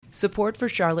Support for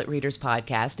Charlotte Readers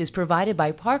Podcast is provided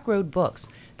by Park Road Books,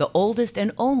 the oldest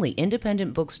and only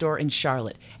independent bookstore in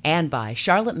Charlotte, and by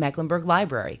Charlotte Mecklenburg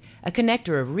Library, a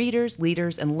connector of readers,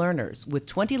 leaders, and learners with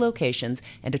 20 locations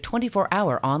and a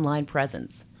 24-hour online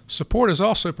presence. Support is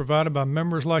also provided by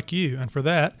members like you, and for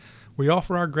that, we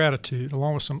offer our gratitude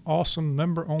along with some awesome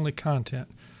member-only content.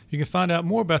 You can find out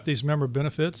more about these member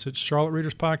benefits at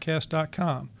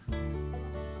charlottereaderspodcast.com.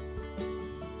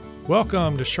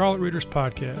 Welcome to Charlotte Readers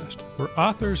Podcast, where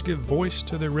authors give voice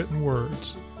to their written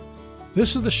words.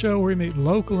 This is the show where we meet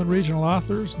local and regional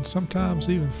authors and sometimes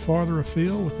even farther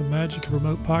afield with the magic of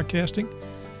remote podcasting,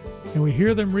 and we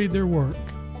hear them read their work.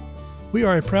 We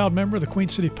are a proud member of the Queen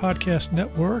City Podcast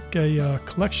Network, a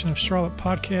collection of Charlotte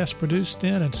podcasts produced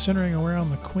in and centering around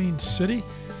the Queen City,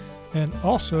 and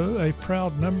also a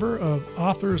proud member of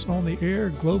Authors on the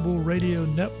Air Global Radio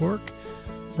Network,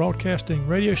 broadcasting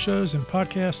radio shows and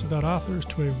podcasts about authors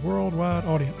to a worldwide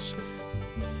audience.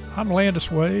 I'm Landis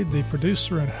Wade, the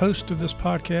producer and host of this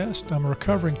podcast. I'm a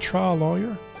recovering trial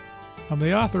lawyer. I'm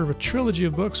the author of a trilogy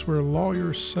of books where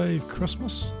lawyers save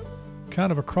Christmas,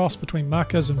 kind of a cross between My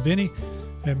Cousin Vinny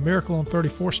and Miracle on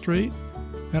 34th Street.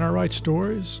 And I write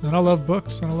stories, and I love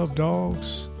books, and I love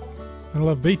dogs, and I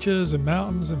love beaches and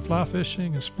mountains and fly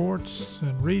fishing and sports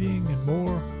and reading and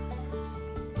more.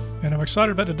 And I'm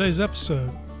excited about today's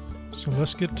episode, so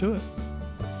let's get to it.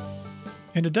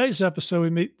 In today's episode,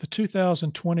 we meet the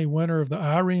 2020 winner of the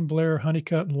Irene Blair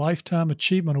Honeycutt Lifetime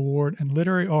Achievement Award in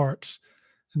Literary Arts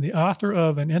and the author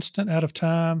of An Instant Out of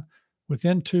Time,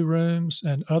 Within Two Rooms,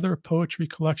 and other poetry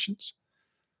collections.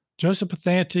 Joseph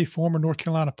Pathanti, former North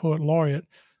Carolina Poet Laureate,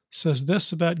 says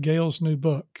this about Gail's new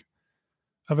book.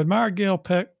 I've admired Gail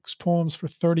Peck's poems for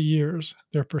 30 years,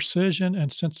 their precision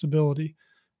and sensibility,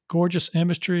 gorgeous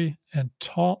imagery, and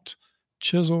taut,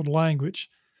 chiseled language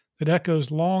that echoes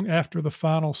long after the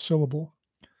final syllable.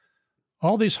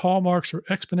 All these hallmarks are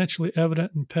exponentially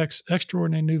evident in Peck's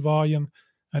extraordinary new volume,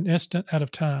 An Instant Out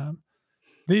of Time.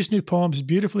 These new poems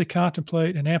beautifully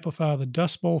contemplate and amplify the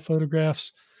Dust Bowl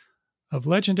photographs of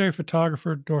legendary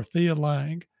photographer Dorothea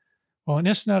Lange. While An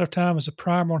Instant Out of Time is a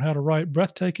primer on how to write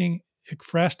breathtaking,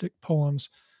 ekphrastic poems,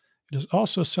 it is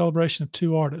also a celebration of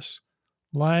two artists,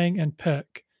 Lange and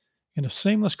Peck, in a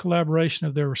seamless collaboration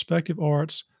of their respective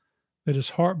arts that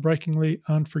is heartbreakingly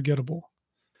unforgettable.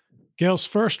 Gail's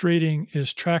first reading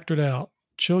is Tractored Out,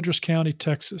 Childress County,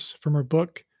 Texas, from her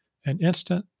book, An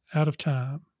Instant Out of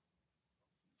Time.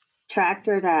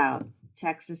 Tractored Out,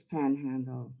 Texas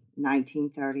Panhandle,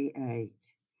 1938.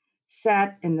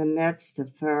 Set in the midst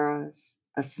of furrows,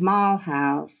 a small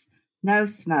house, no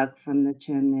smoke from the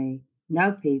chimney,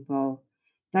 no people.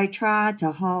 They tried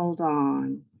to hold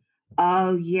on.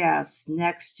 Oh, yes,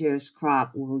 next year's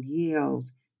crop will yield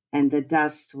and the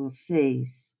dust will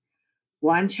cease.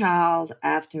 One child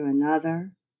after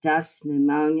another, dust,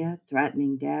 pneumonia,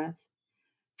 threatening death.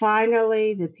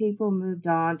 Finally, the people moved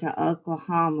on to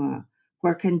Oklahoma,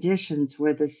 where conditions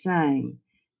were the same,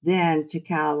 then to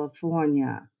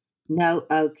California. No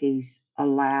Okies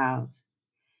allowed.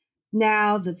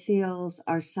 Now the fields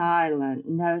are silent,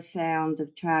 no sound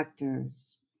of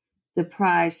tractors. The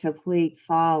price of wheat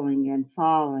falling and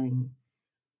falling.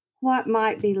 What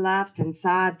might be left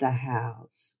inside the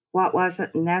house? What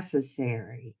wasn't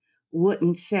necessary?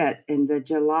 Wouldn't fit in the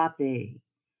jalopy.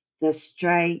 The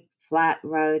straight, flat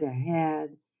road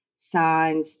ahead,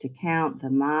 signs to count the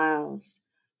miles,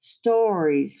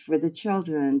 stories for the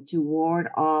children to ward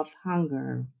off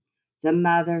hunger. The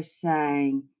mother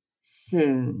saying,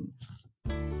 soon.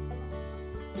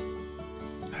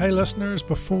 Hey listeners,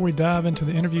 before we dive into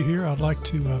the interview here, I'd like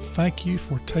to thank you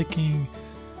for taking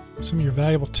some of your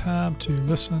valuable time to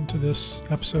listen to this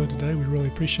episode today. We really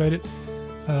appreciate it.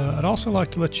 I'd also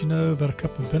like to let you know about a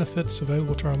couple of benefits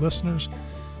available to our listeners.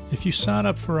 If you sign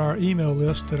up for our email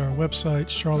list at our website,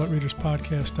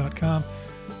 charlottereaderspodcast.com,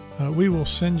 we will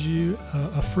send you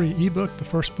a free ebook, the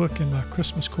first book in my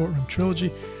Christmas Courtroom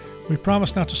trilogy. We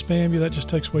promise not to spam you. That just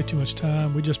takes way too much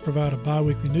time. We just provide a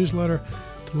bi-weekly newsletter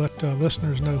to let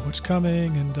listeners know what's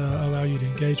coming and allow you to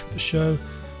engage with the show.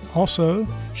 Also,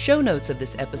 show notes of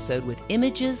this episode with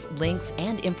images, links,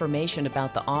 and information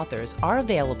about the authors are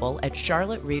available at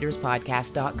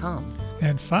charlottereaderspodcast.com.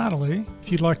 And finally,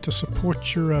 if you'd like to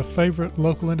support your favorite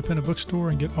local independent bookstore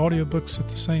and get audiobooks at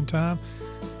the same time,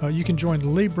 you can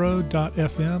join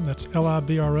Libro.fm, that's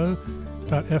Libro.fm,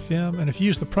 and if you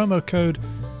use the promo code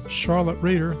Charlotte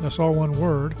Reader, that's all one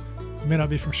word. It may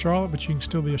not be from Charlotte, but you can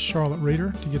still be a Charlotte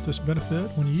Reader to get this benefit.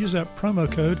 When you use that promo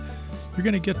code, You're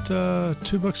going to get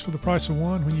 2 books for the price of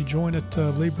one when you join at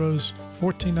Libro's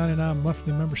 $14.99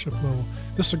 monthly membership level.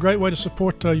 This is a great way to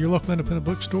support your local independent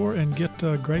bookstore and get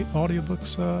great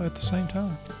audiobooks at the same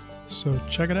time. So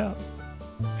check it out.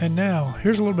 And now,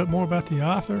 here's a little bit more about the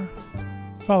author,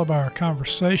 followed by our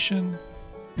conversation,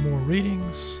 more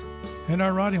readings, and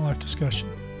our writing life discussion.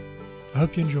 I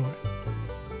hope you enjoy.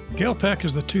 Gail Peck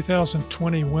is the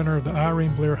 2020 winner of the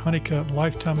Irene Blair Honeycutt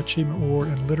Lifetime Achievement Award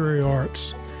in Literary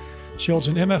Arts. She holds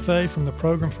an MFA from the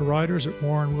Program for Writers at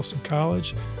Warren Wilson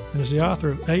College and is the author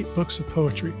of 8 books of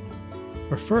poetry.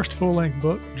 Her first full-length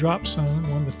book, Drop Zone,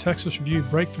 won the Texas Review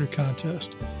Breakthrough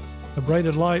Contest. The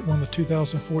Braided Light won the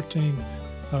 2014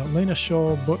 Lena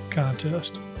Scholl Book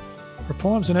Contest. Her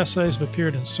poems and essays have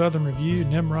appeared in Southern Review,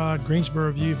 Nimrod, Greensboro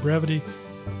Review, Brevity,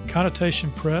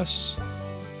 Connotation Press,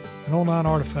 and Online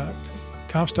Artifact,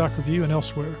 Comstock Review, and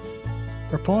elsewhere.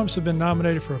 Her poems have been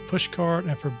nominated for a Pushcart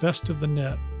and for Best of the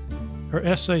Net. Her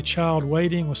essay, Child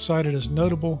Waiting, was cited as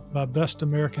notable by Best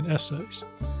American Essays.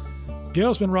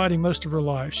 Gail's been writing most of her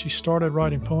life. She started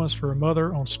writing poems for her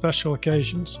mother on special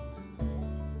occasions.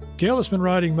 Gail has been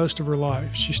writing most of her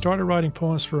life. She started writing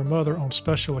poems for her mother on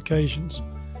special occasions.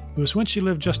 It was when she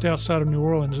lived just outside of New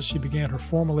Orleans that she began her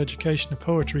formal education in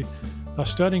poetry by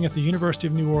studying at the University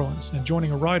of New Orleans and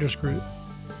joining a writers group.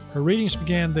 Her readings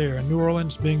began there. In New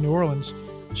Orleans, being New Orleans,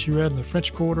 she read in the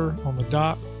French Quarter, on the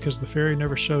dock because the ferry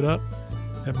never showed up,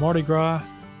 at Mardi Gras,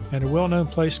 and a well-known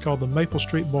place called the Maple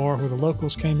Street Bar where the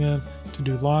locals came in to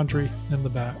do laundry in the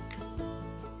back.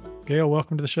 Gail,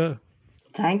 welcome to the show.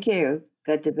 Thank you.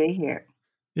 Good to be here.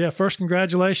 Yeah, first,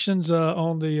 congratulations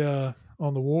on the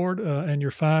award and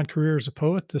your fine career as a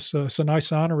poet. It's a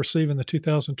nice honor receiving the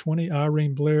 2020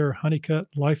 Irene Blair Honeycutt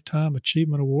Lifetime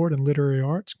Achievement Award in Literary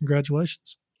Arts.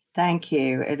 Congratulations. Thank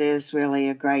you. It is really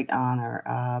a great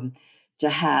honor to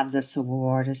have this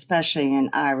award, especially in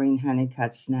Irene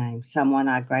Honeycutt's name, someone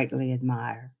I greatly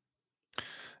admire.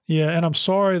 Yeah, and I'm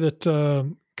sorry that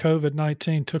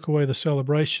COVID-19 took away the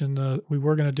celebration. We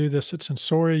were going to do this at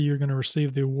Sensoria. You're going to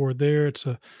receive the award there. It's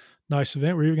a nice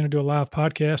event. We were going to do a live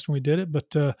podcast when we did it,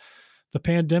 but the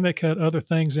pandemic had other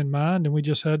things in mind, and we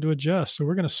just had to adjust. So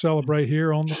we're going to celebrate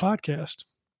here on the podcast.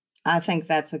 I think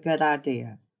that's a good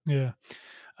idea. Yeah.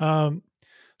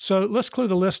 So let's clue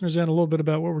the listeners in a little bit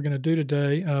about what we're going to do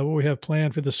today, what we have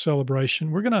planned for this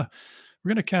celebration. We're going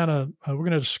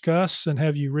to discuss and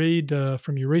have you read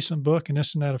from your recent book, An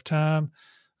Instant Out of Time,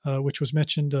 which was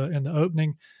mentioned in the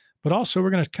opening. But also, we're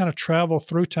going to kind of travel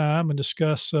through time and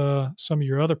discuss some of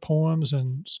your other poems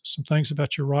and some things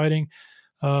about your writing.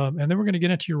 And then we're going to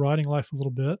get into your writing life a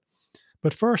little bit.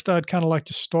 But first, I'd kind of like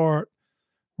to start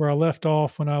where I left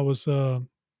off when I was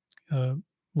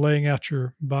laying out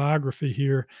your biography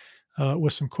here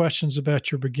with some questions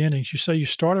about your beginnings. You say you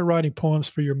started writing poems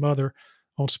for your mother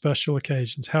on special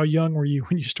occasions. How young were you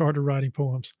when you started writing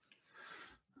poems?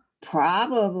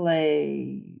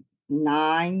 Probably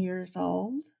 9 years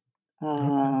old.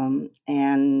 Okay.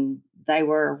 And they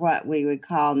were what we would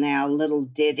call now little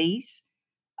ditties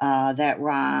that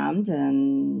rhymed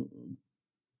and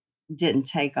didn't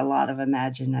take a lot of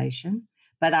imagination,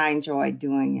 but I enjoyed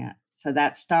doing it. So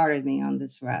that started me on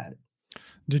this road.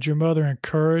 Did your mother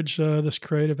encourage this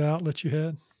creative outlet you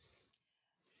had?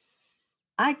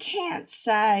 I can't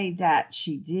say that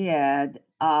she did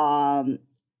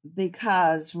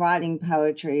because writing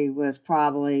poetry was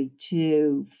probably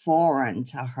too foreign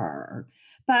to her.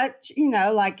 But,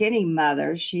 like any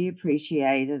mother, she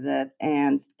appreciated it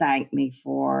and thanked me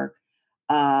for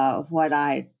what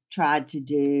I tried to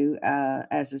do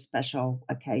as a special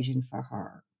occasion for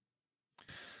her.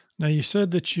 Now, you said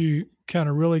that you kind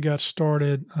of really got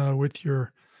started with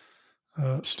your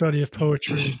study of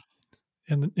poetry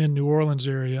in New Orleans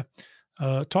area.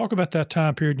 Talk about that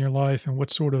time period in your life and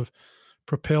what sort of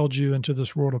propelled you into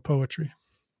this world of poetry.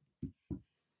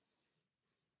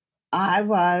 I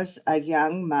was a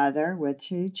young mother with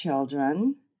 2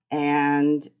 children,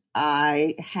 and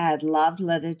I had loved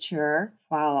literature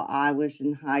while I was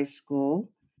in high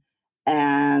school,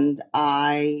 and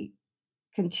I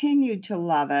continued to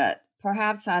love it.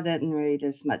 Perhaps I didn't read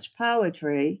as much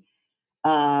poetry,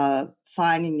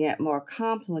 finding it more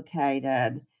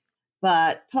complicated,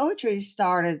 but poetry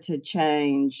started to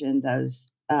change in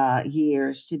those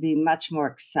years to be much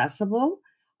more accessible.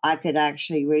 I could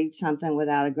actually read something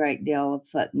without a great deal of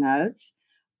footnotes,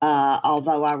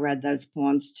 although I read those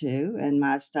poems too in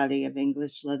my study of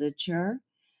English literature.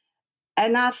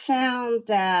 And I found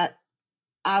that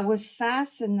I was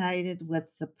fascinated with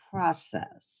the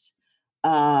process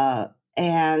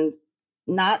and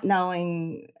not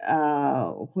knowing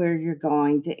where you're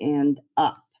going to end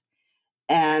up.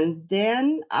 And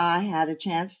then I had a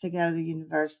chance to go to the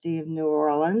University of New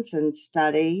Orleans and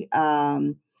study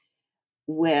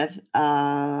with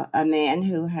a man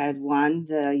who had won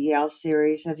the Yale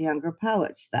Series of Younger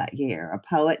Poets that year, a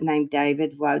poet named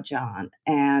David Wojan.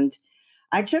 And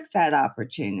I took that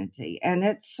opportunity, and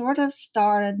it sort of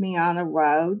started me on a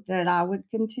road that I would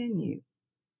continue.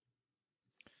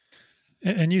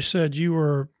 And you said you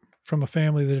were from a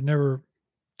family that had never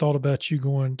thought about you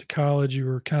going to college. You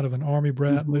were kind of an Army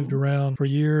brat, Mm-hmm. moved around for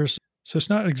years. So it's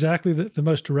not exactly the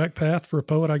most direct path for a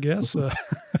poet, I guess.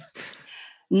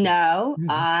 No,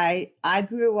 I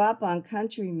grew up on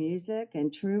country music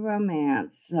and true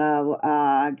romance. So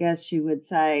I guess you would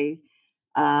say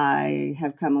I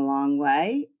have come a long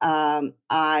way.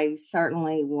 I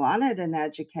certainly wanted an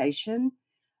education,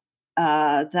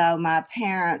 though my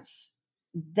parents,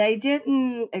 they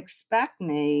didn't expect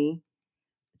me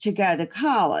to go to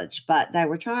college, but they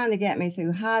were trying to get me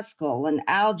through high school, and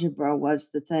algebra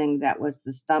was the thing that was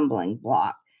the stumbling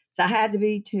block. So I had to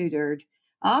be tutored.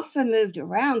 I also moved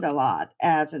around a lot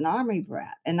as an Army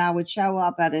brat, and I would show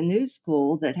up at a new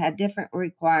school that had different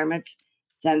requirements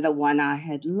than the one I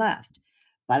had left.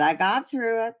 But I got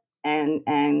through it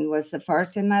and was the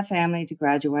first in my family to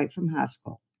graduate from high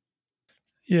school.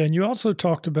 Yeah, and you also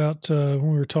talked about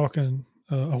when we were talking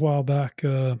a while back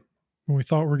when we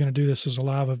thought we were going to do this as a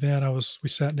live event. We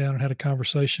sat down and had a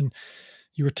conversation.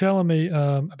 You were telling me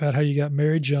about how you got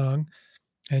married young,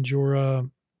 and your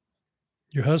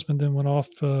husband then went off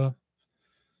to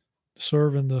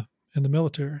serve in the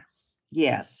military.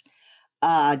 Yes.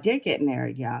 I did get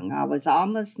married young. I was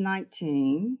almost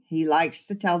 19. He likes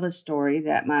to tell the story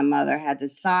that my mother had to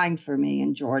sign for me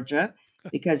in Georgia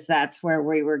because that's where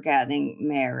we were getting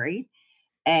married.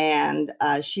 And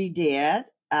she did.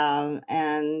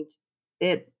 And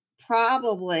it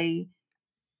probably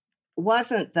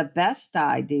wasn't the best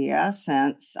idea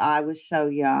since I was so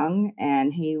young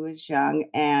and he was young.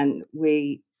 And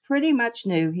we pretty much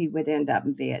knew he would end up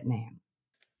in Vietnam.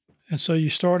 And so you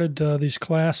started these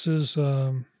classes,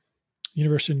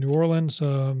 University of New Orleans,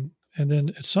 and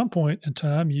then at some point in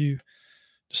time, you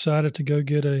decided to go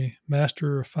get a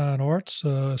Master of Fine Arts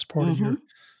as part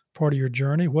of your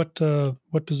journey. What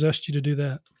possessed you to do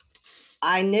that?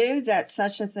 I knew that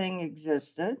such a thing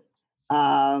existed.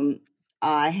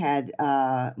 I had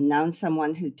known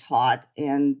someone who taught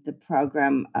in the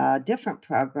program, a different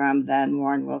program than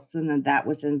Warren Wilson, and that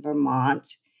was in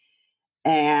Vermont.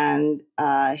 And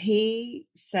he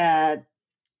said,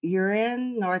 "You're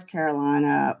in North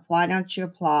Carolina. Why don't you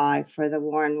apply for the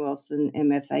Warren Wilson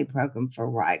MFA program for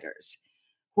writers?"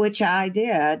 Which I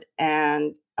did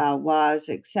and was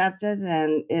accepted.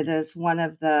 And it is one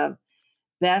of the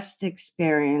best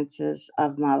experiences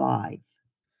of my life.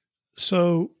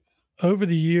 So, over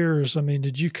the years, I mean,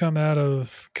 did you come out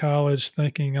of college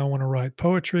thinking I want to write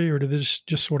poetry, or did this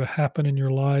just sort of happen in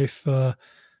your life?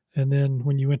 And then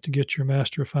when you went to get your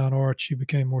Master of Fine Arts, you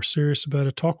became more serious about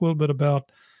it. Talk a little bit about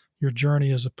your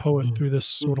journey as a poet through this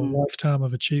sort of lifetime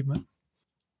of achievement.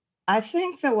 I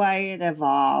think the way it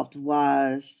evolved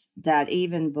was that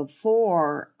even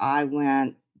before I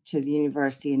went to the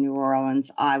University of New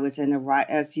Orleans, I was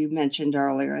as you mentioned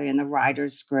earlier, in a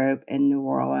writers group in New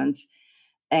Orleans.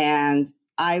 And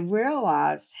I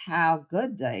realized how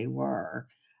good they were,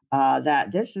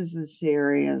 that this is a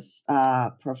serious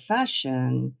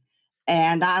profession.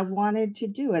 And I wanted to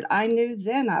do it. I knew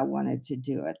then I wanted to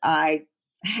do it. I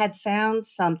had found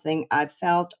something I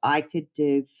felt I could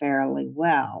do fairly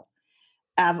well.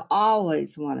 I've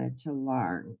always wanted to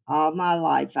learn all my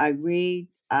life. I read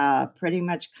pretty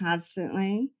much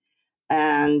constantly.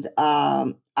 And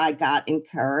I got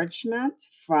encouragement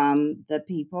from the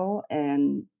people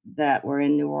that were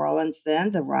in New Orleans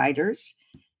then, the writers.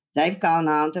 They've gone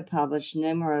on to publish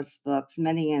numerous books,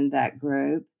 many in that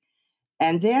group.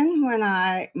 And then when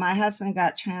my husband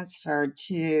got transferred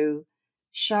to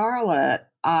Charlotte,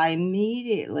 I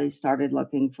immediately started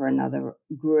looking for another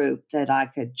group that I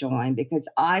could join because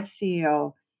I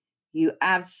feel you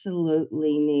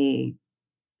absolutely need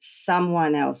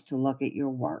someone else to look at your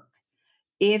work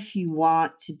if you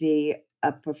want to be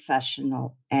a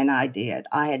professional. And I did.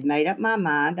 I had made up my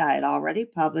mind. I had already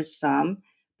published some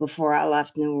before I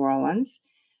left New Orleans.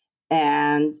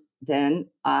 And then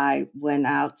I went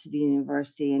out to the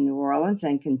University in New Orleans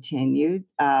and continued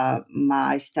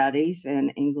my studies in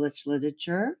English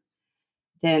literature.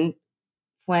 Then,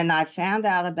 when I found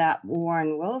out about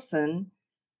Warren Wilson,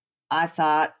 I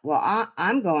thought, well,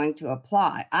 I'm going to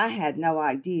apply. I had no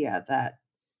idea that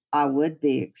I would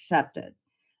be accepted,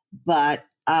 but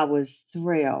I was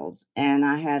thrilled. And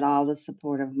I had all the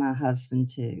support of my husband,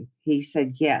 too. He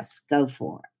said, yes, go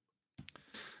for it.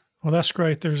 Well, that's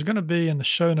great. There's going to be in the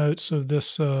show notes of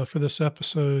this for this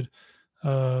episode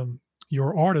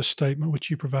your artist statement, which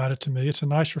you provided to me. It's a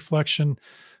nice reflection,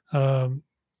 um,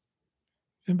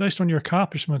 and based on your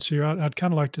accomplishments here, I'd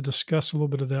kind of like to discuss a little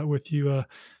bit of that with you.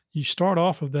 You start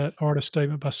off of that artist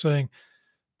statement by saying,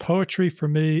 "Poetry for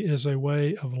me is a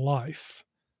way of life."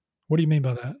 What do you mean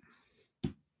by that?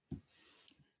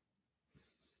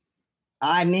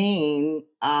 I mean,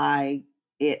 I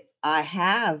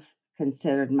have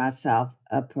considered myself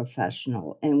a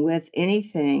professional, and with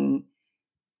anything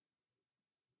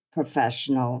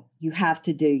professional, you have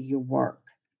to do your work.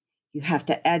 You have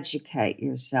to educate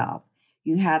yourself.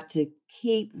 You have to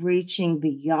keep reaching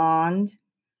beyond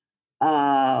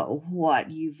what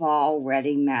you've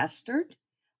already mastered.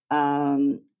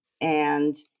 And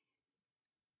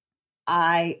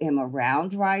I am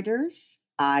around writers.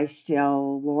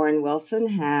 Warren Wilson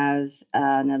has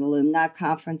an alumni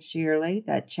conference yearly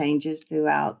that changes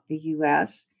throughout the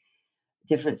US,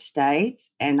 different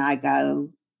states, and I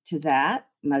go to that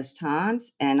most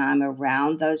times, and I'm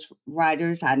around those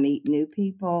writers. I meet new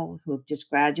people who have just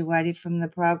graduated from the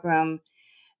program,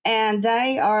 and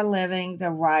they are living the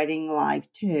writing life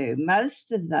too.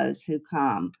 Most of those who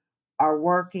come are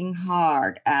working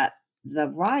hard at the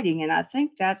writing, and I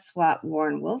think that's what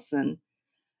Warren Wilson,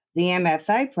 the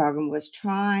MFA program, was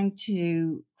trying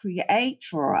to create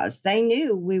for us. They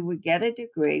knew we would get a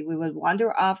degree, we would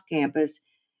wander off campus,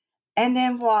 and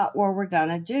then what were we going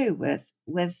to do with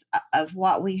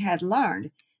what we had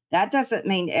learned? That doesn't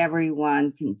mean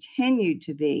everyone continued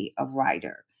to be a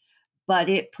writer, but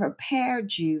it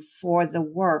prepared you for the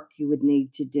work you would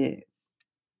need to do.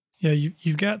 Yeah,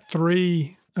 you've got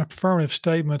three affirmative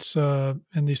statements in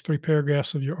these three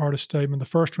paragraphs of your artist statement. The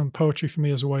first one, poetry for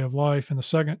me is a way of life. And the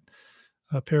second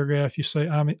paragraph, you say,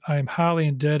 I am highly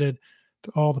indebted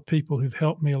to all the people who've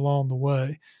helped me along the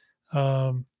way.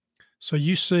 So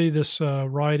you see this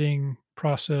writing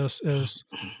process as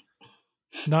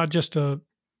not just a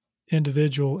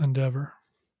individual endeavor.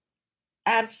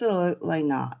 Absolutely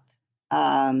not.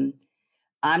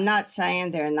 I'm not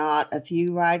saying there are not a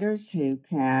few writers who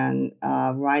can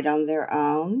write on their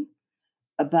own,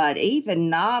 but even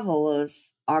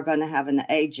novelists are going to have an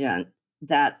agent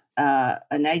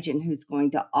who's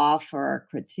going to offer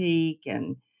critique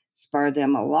and spur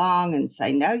them along and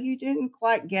say, no, you didn't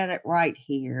quite get it right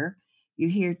here. You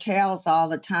hear tales all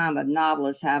the time of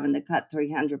novelists having to cut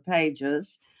 300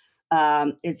 pages.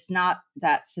 It's not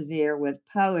that severe with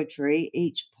poetry,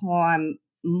 each poem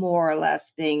more or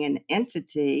less being an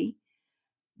entity,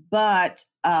 but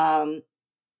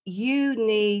you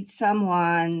need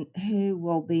someone who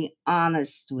will be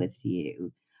honest with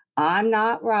you. I'm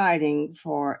not writing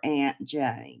for Aunt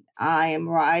Jane. I am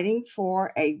writing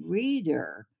for a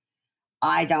reader.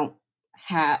 I don't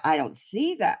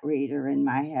see that reader in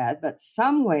my head, but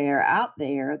somewhere out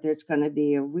there's going to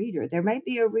be a reader. There may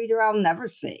be a reader I'll never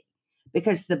see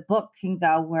because the book can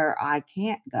go where I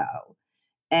can't go.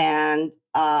 And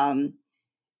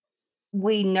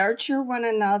we nurture one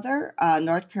another.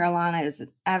 North Carolina is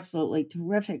an absolutely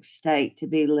terrific state to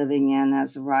be living in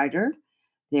as a writer.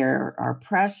 There are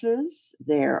presses,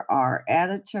 there are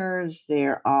editors,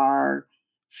 there are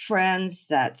friends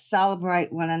that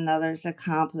celebrate one another's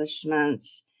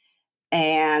accomplishments.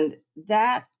 And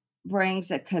that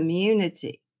brings a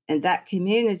community. And that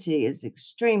community is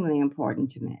extremely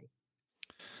important to me.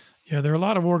 Yeah, there are a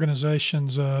lot of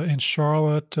organizations in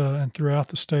Charlotte and throughout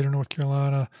the state of North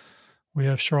Carolina. We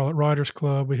have Charlotte Writers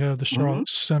Club. We have the Charlotte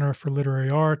Center for Literary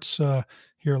Arts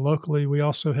here locally. We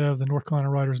also have the North Carolina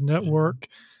Writers Network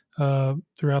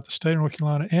throughout the state of North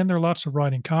Carolina. And there are lots of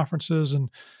writing conferences and,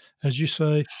 as you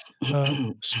say,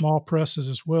 small presses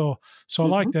as well. So I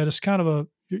like that. It's kind of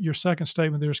your second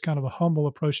statement there is kind of a humble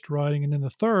approach to writing. And then the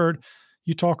third,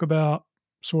 you talk about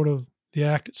sort of the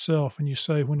act itself. And you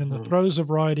say, when in the throes of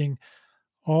writing,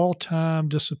 all time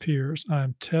disappears. I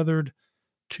am tethered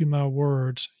to my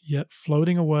words, yet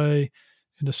floating away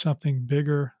into something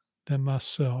bigger than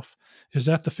myself. Is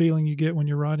that the feeling you get when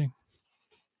you're writing?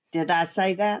 Did I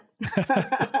say that?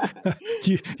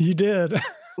 You did.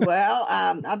 Well,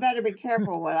 I better be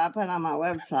careful what I put on my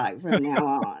website from now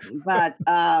on. But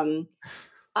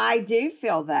I do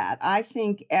feel that. I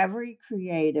think every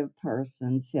creative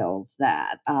person feels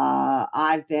that.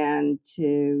 I've been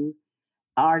to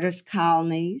artist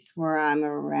colonies where I'm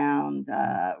around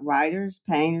writers,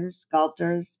 painters,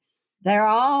 sculptors. They're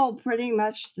all pretty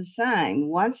much the same.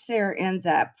 Once they're in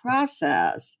that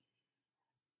process,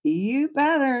 you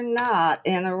better not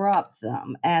interrupt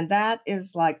them. And that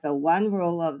is like the one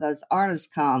rule of those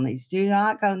artist colonies. Do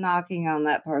not go knocking on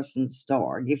that person's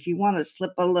door. If you want to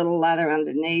slip a little letter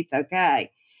underneath, okay.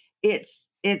 It's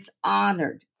it's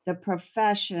honored. The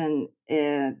profession,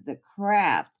 the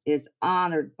craft is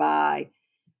honored by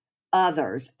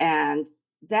others. And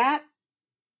that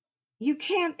you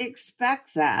can't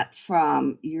expect that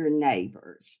from your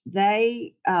neighbors.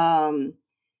 They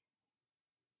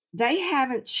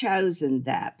haven't chosen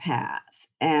that path,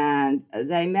 and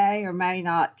they may or may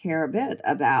not care a bit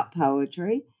about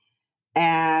poetry.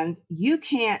 And you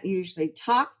can't usually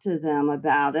talk to them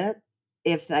about it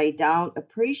if they don't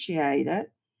appreciate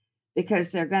it, because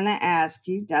they're going to ask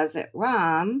you, does it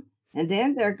rhyme? And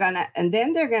then they're going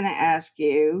to ask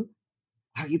you,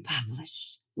 are you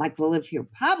published? Like, well, if you're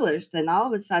published, then all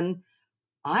of a sudden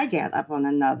I get up on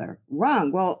another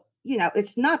rung. Well,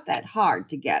 it's not that hard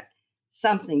to get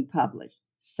something published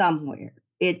somewhere.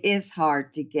 It is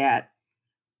hard to get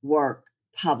work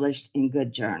published in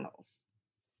good journals.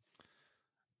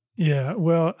 Yeah,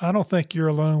 well, I don't think you're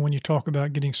alone when you talk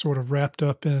about getting sort of wrapped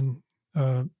up in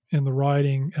the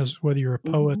writing, as whether you're a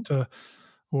poet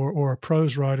or a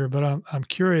prose writer. But I'm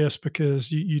curious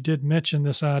because you did mention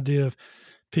this idea of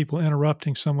people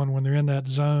interrupting someone when they're in that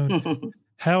zone.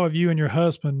 How have you and your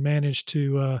husband managed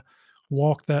to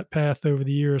walk that path over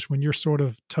the years when you're sort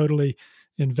of totally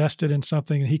invested in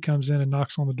something and he comes in and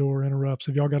knocks on the door, interrupts?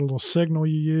 Have y'all got a little signal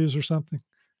you use or something?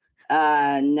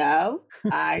 No.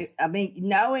 I mean,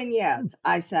 no and yes.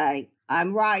 I say,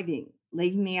 I'm writing.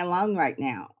 Leave me alone right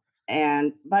now.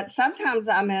 But sometimes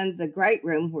I'm in the great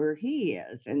room where he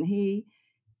is, and he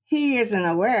isn't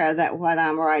aware that what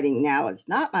I'm writing now is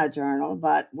not my journal,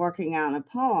 but working on a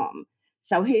poem.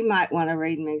 So he might want to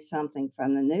read me something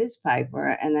from the newspaper,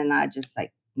 and then I just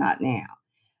say, not now.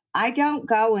 I don't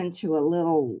go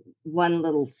into one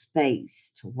little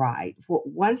space to write.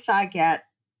 Once I get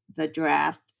the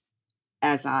draft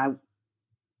as I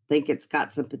think it's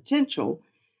got some potential,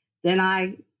 then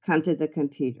I come to the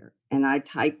computer and I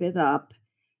type it up,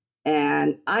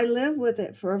 and I live with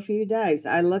it for a few days.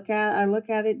 I look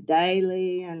at it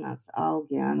daily, and I say, oh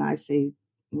yeah, and I see,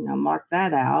 mark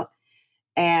that out.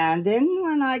 And then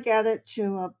when I get it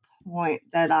to a point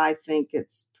that I think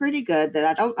it's pretty good, that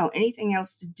I don't know anything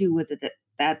else to do with it at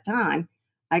that time,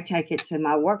 I take it to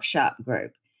my workshop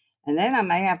group. And then I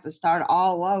may have to start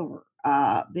all over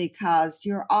because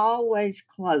you're always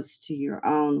close to your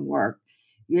own work.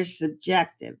 You're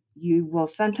subjective. You will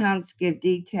sometimes give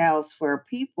details where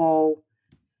people,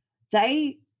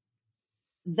 my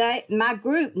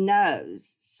group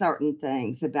knows certain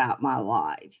things about my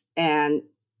life,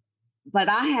 but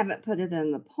I haven't put it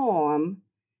in the poem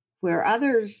where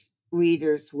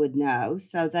readers would know.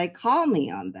 So they call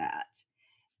me on that.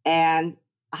 And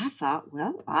I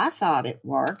thought it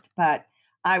worked, but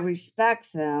I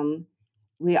respect them.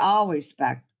 We all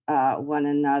respect one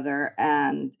another.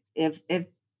 And if a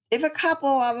couple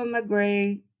of them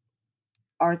agree,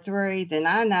 or three, then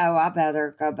I know I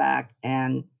better go back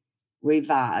and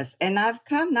revise. And I've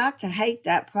come not to hate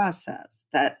that process,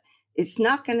 that it's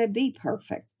not going to be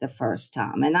perfect the first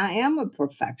time. And I am a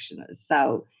perfectionist.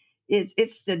 So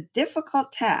it's the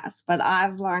difficult task, but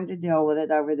I've learned to deal with it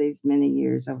over these many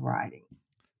years of writing.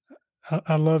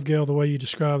 I love, Gail, the way you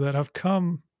describe that. I've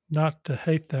come not to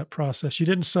hate that process. You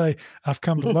didn't say I've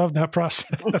come to love that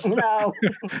process.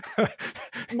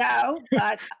 No,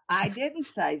 but I didn't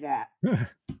say that.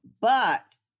 But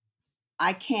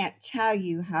I can't tell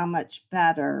you how much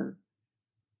better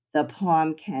the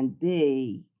poem can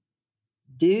be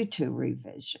due to the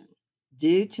revision.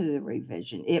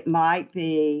 It might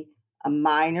be a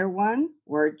minor one,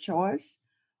 word choice,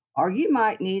 or you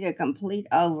might need a complete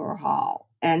overhaul.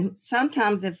 And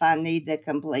sometimes if I need the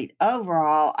complete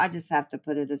overhaul, I just have to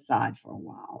put it aside for a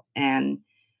while and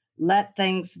let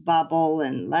things bubble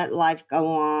and let life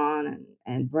go on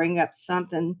and bring up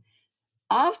something.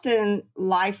 Often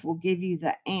life will give you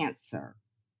the answer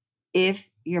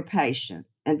if you're patient.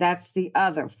 And that's the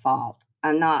other fault.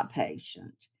 I'm not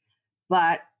patient.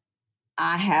 But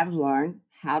I have learned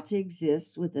how to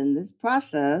exist within this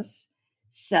process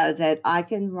so that I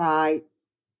can write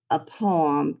a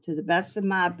poem to the best of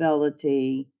my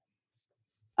ability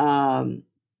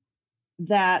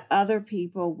that other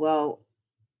people will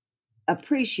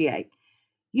appreciate.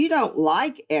 You don't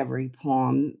like every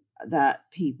poem that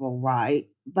people write,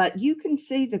 but you can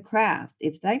see the craft.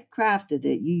 If they've crafted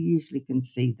it, you usually can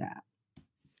see that.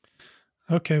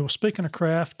 Okay, well, speaking of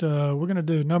craft, we're going to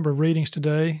do a number of readings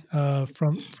today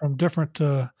from different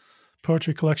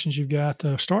poetry collections you've got.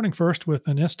 Starting first with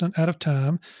An Instant Out of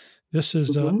Time. This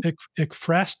is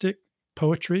ekphrastic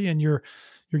poetry, and you're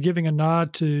giving a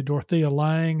nod to Dorothea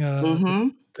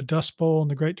Lange, the Dust Bowl and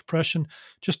the Great Depression.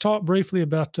 Just talk briefly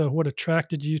about what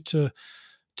attracted you to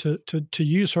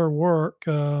use her work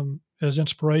as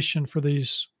inspiration for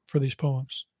these for these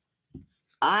poems?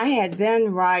 I had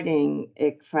been writing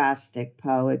ekphrastic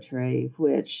poetry,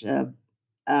 which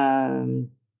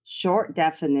short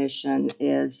definition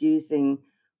is using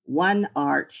one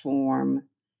art form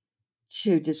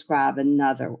to describe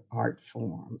another art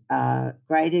form. A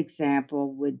great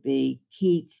example would be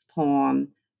Keats' poem,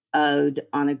 Ode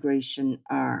on a Grecian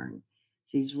Urn.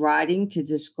 So he's writing to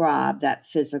describe that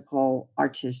physical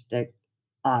artistic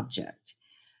object.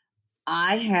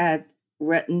 I had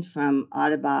written from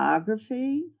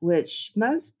autobiography, which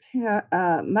most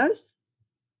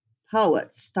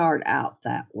poets start out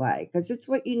that way because it's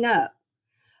what you know.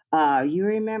 You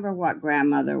remember what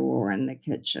grandmother wore in the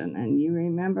kitchen, and you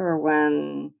remember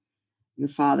when your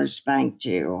father spanked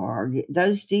you, or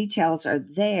those details are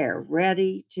there,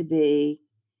 ready to be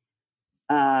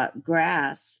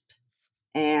grasped.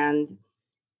 And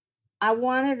I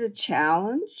wanted a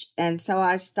challenge, and so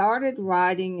I started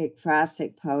writing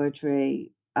ekphrastic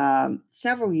poetry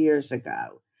several years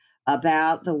ago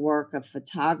about the work of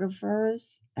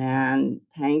photographers and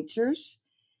painters.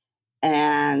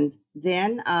 And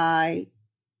then I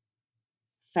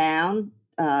found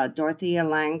Dorothea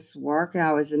Lange's work, and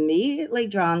I was immediately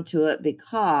drawn to it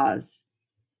because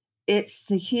it's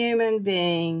the human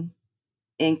being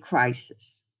in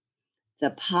crisis.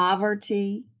 The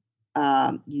poverty,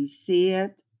 you see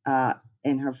it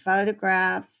in her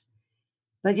photographs,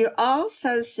 but you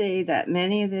also see that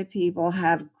many of the people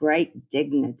have great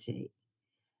dignity.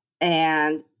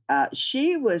 And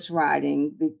she was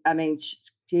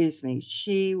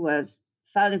she was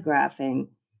photographing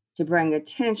to bring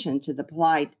attention to the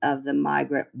plight of the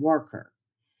migrant worker.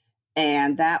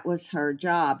 And that was her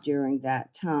job during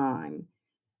that time.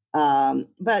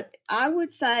 But I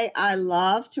would say I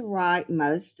love to write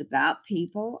most about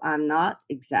people. I'm not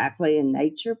exactly a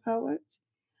nature poet.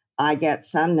 I get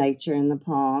some nature in the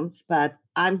poems, but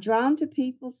I'm drawn to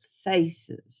people's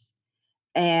faces.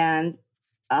 And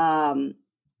I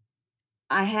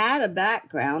had a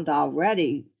background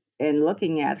already in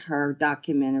looking at her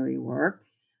documentary work,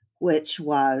 which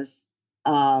was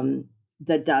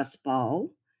the Dust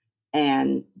Bowl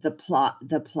and the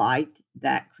plight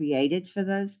that created for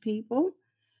those people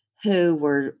who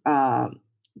were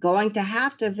going to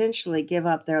have to eventually give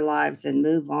up their lives and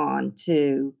move on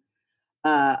to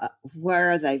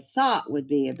where they thought would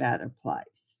be a better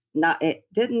place. It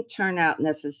didn't turn out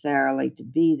necessarily to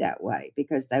be that way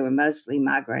because they were mostly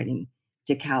migrating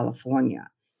to California,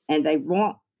 and they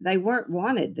weren't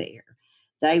wanted there.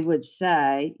 They would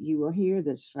say, you will hear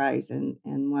this phrase in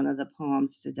one of the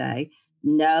poems today,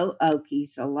 no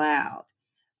Okies allowed.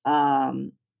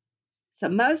 So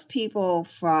most people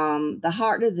from the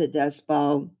heart of the Dust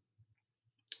Bowl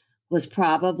was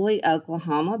probably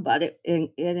Oklahoma, but it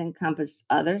encompassed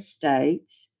other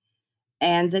states.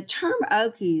 And the term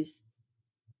Okies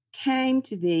came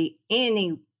to be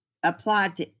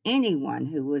applied to anyone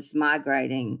who was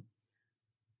migrating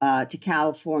to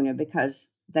California because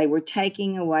they were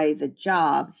taking away the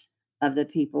jobs of the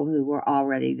people who were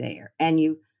already there. And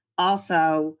you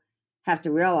also have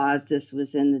to realize this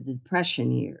was in the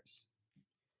Depression years.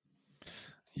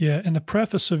 Yeah, in the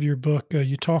preface of your book,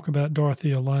 you talk about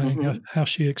Dorothea Lange, Mm-hmm. how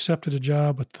she accepted a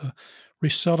job with the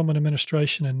Resettlement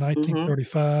Administration in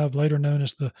 1935, later known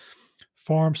as the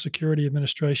Farm Security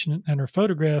Administration, and her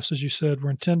photographs, as you said,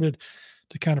 were intended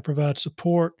to kind of provide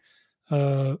support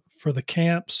for the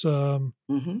camps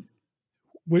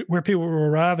where people were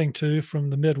arriving to from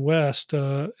the Midwest.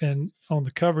 And on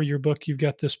the cover of your book, you've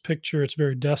got this picture. It's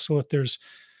very desolate. There's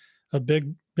a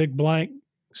big blank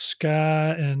sky,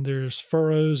 and there's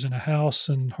furrows and a house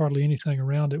and hardly anything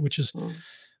around it, which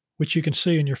you can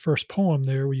see in your first poem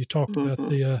there, where you talked about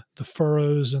the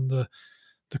furrows and the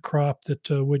crop that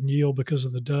wouldn't yield because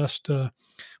of the dust. Well,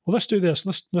 let's do this.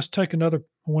 Let's take a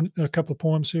couple of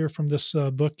poems here from this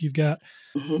book. You've got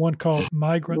one called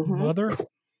Migrant Mother.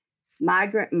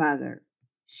 Migrant Mother.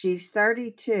 She's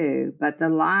 32, but the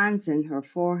lines in her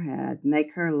forehead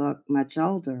make her look much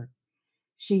older.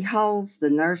 She holds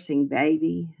the nursing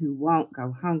baby who won't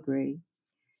go hungry.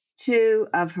 Two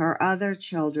of her other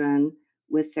children,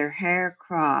 with their hair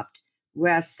cropped,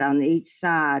 rest on each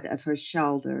side of her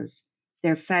shoulders,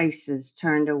 their faces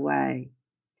turned away.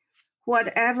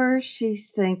 Whatever she's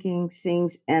thinking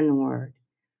seems inward,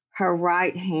 her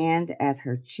right hand at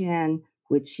her chin,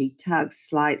 which she tugs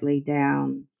slightly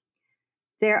down.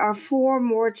 There are 4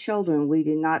 more children we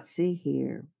do not see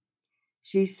here.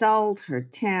 She sold her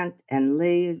tent and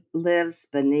lives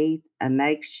beneath a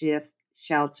makeshift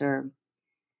shelter.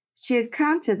 She had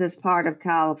come to this part of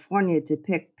California to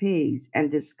pick peas and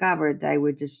discovered they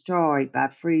were destroyed by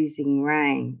freezing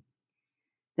rain.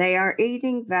 They are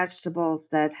eating vegetables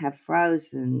that have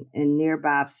frozen in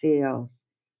nearby fields,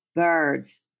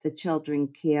 birds the children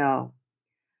kill.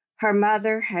 Her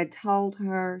mother had told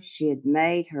her she had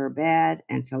made her bed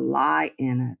and to lie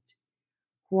in it.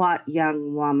 What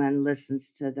young woman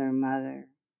listens to their mother?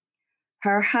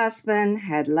 Her husband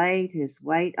had laid his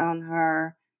weight on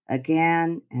her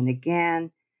again and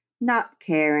again, not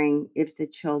caring if the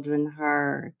children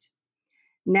heard.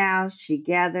 Now she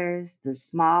gathers the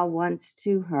small ones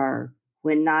to her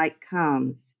when night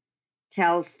comes,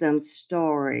 tells them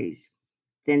stories,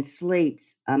 then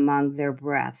sleeps among their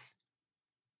breath.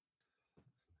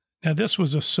 Now, this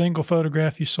was a single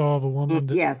photograph you saw of a woman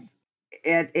that. Yes,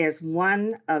 it is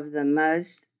one of the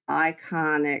most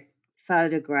iconic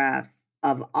photographs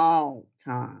of all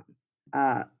time,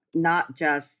 not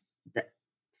just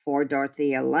for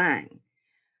Dorothea Lange,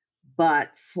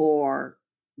 but for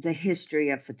the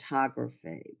history of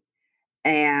photography.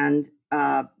 And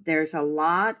there's a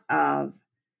lot of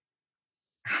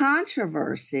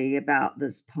controversy about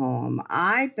this poem.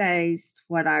 I based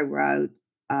what I wrote,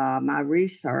 my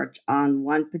research, on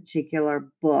one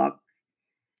particular book.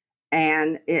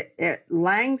 And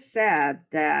Lange said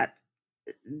that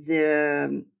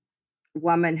the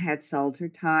woman had sold her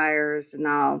tires and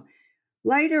all.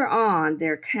 Later on,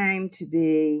 there came to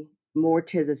be more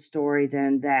to the story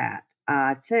than that.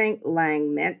 I think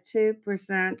Lange meant to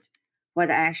present what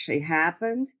actually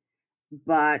happened,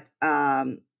 but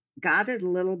got it a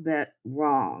little bit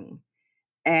wrong.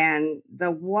 And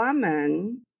the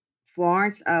woman,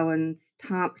 Florence Owens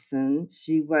Thompson,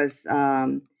 she was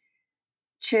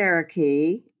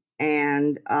Cherokee,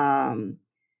 and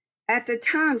at the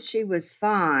time she was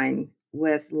fine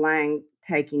with Lange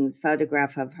taking a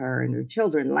photograph of her and her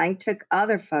children. Lange took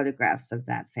other photographs of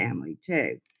that family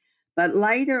too. But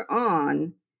later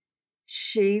on,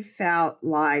 she felt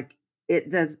like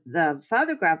the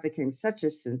photograph became such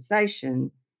a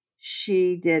sensation,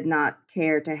 she did not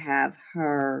care to have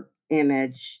her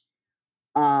image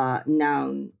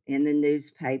known in the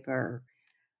newspaper.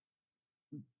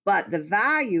 But the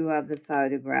value of the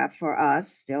photograph for us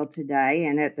still today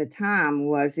and at the time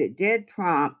was it did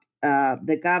prompt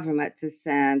the government to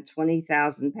send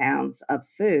 20,000 pounds of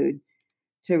food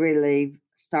to relieve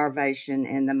starvation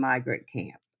in the migrant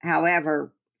camp.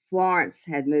 However, Florence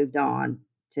had moved on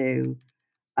to,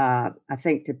 I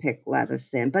think, to pick lettuce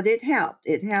then, but it helped.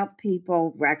 It helped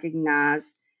people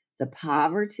recognize the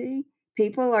poverty.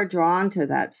 People are drawn to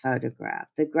that photograph,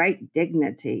 the great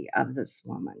dignity of this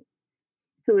woman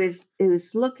who is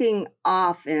looking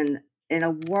off in a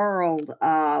world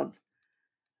of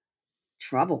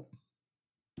trouble,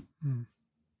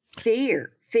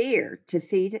 fear to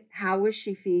feed. How will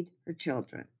she feed her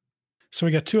children? So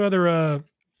we got two other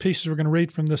pieces we're going to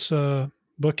read from this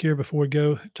book here before we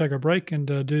go take our break and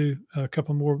do a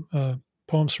couple more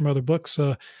poems from other books.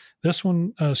 This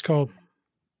one is called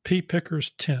P.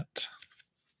 Picker's Tent.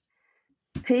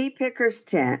 P. Picker's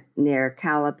Tent near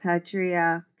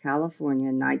Calipatria,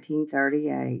 California,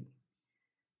 1938.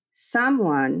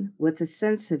 Someone with a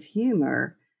sense of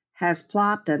humor has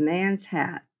plopped a man's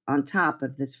hat on top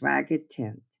of this ragged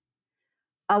tent.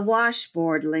 A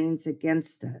washboard leans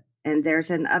against it, and there's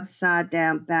an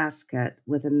upside-down basket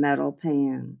with a metal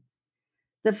pan.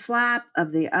 The flap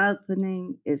of the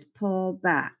opening is pulled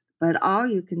back, but all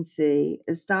you can see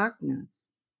is darkness.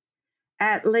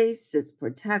 At least it's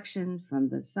protection from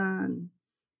the sun.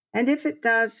 And if it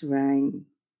does rain,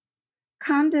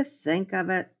 come to think of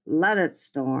it, let it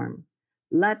storm.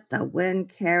 Let the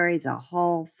wind carry the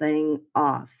whole thing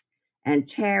off and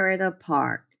tear it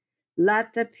apart.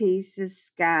 Let the pieces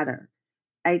scatter,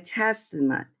 a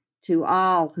testament to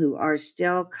all who are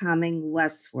still coming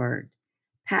westward,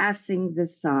 passing the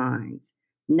signs,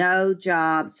 no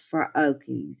jobs for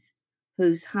Okies,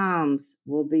 whose homes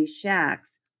will be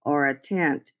shacks or a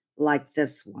tent like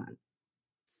this one.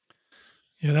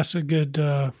 Yeah, that's a good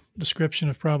description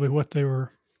of probably what they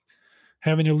were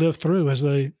having to live through as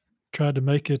they tried to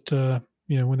make it,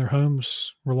 when their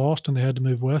homes were lost and they had to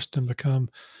move west and become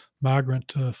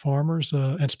migrant farmers.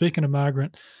 And speaking of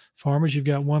migrant farmers, you've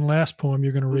got one last poem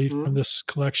you're going to read from this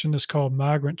collection. It's called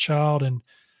Migrant Child in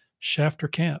Shafter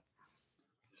Camp.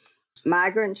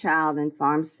 Migrant Child in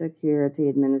Farm Security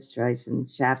Administration,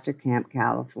 Shafter Camp,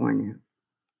 California.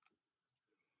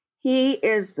 He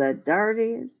is the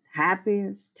dirtiest,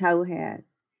 happiest towhead,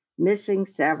 missing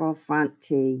several front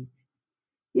teeth.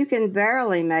 You can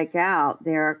barely make out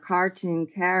there are cartoon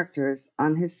characters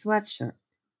on his sweatshirt.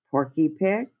 Porky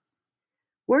Pig.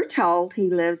 We're told he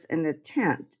lives in a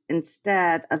tent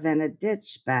instead of in a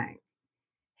ditch bank.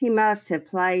 He must have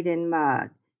played in mud.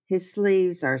 His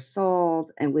sleeves are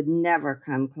soiled and would never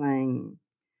come clean.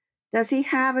 Does he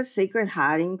have a secret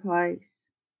hiding place?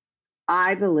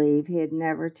 I believe he'd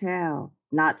never tell,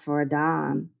 not for a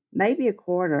dime, maybe a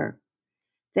quarter.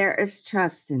 There is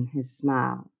trust in his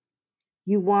smile.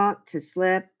 You want to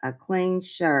slip a clean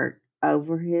shirt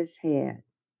over his head.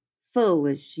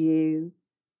 Foolish you.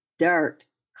 Dirt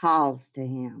calls to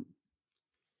him.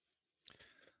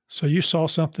 So you saw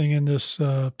something in this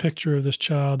picture of this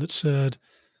child that said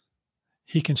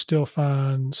he can still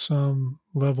find some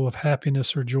level of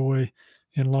happiness or joy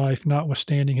in life,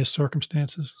 notwithstanding his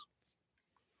circumstances.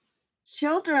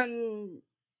 Children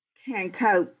can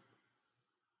cope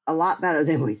a lot better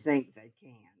than we think they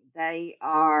can. They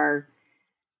are,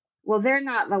 well, they're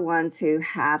not the ones who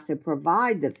have to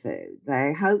provide the food.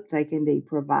 They hope they can be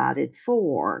provided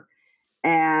for.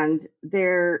 And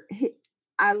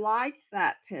I like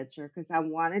that picture because I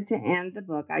wanted to end the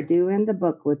book. I do end the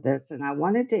book with this, and I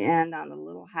wanted to end on a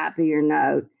little happier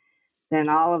note than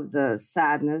all of the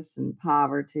sadness and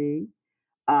poverty.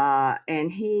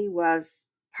 And he was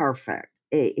perfect.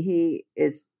 He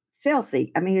is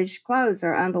filthy. I mean, his clothes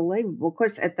are unbelievable. Of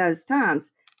course, at those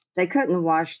times, they couldn't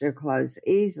wash their clothes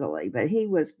easily, but he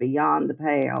was beyond the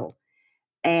pale.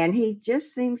 And he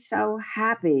just seemed so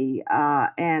happy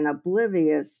and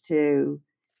oblivious to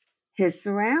his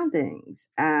surroundings.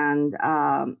 And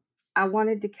I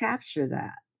wanted to capture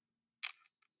that.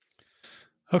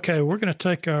 Okay, we're going to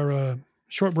take our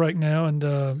short break now.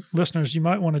 And listeners, you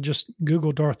might want to just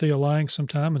Google Dorothea Lange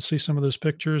sometime and see some of those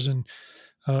pictures. And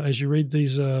as you read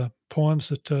these poems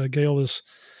that Gail has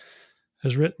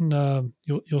written,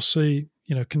 you'll see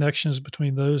connections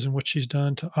between those and what she's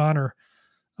done to honor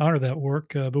that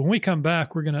work. But when we come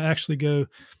back, we're going to actually go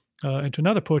into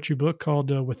another poetry book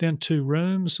called Within Two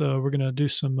Rooms. We're going to do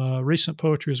some recent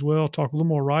poetry as well, talk a little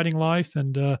more writing life.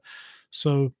 And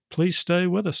so please stay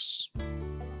with us.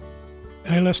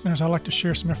 Hey, listeners, I'd like to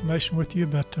share some information with you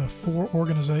about 4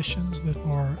 organizations that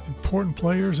are important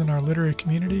players in our literary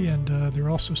community, and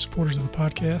they're also supporters of the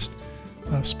podcast.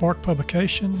 Spark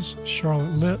Publications,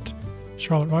 Charlotte Lit,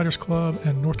 Charlotte Writers Club,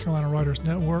 and North Carolina Writers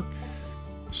Network.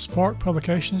 Spark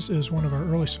Publications is one of our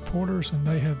early supporters, and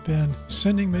they have been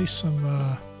sending me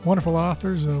some wonderful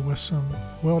authors with some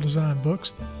well-designed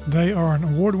books. They are an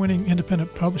award-winning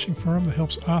independent publishing firm that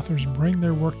helps authors bring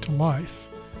their work to life.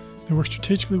 They work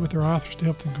strategically with their authors to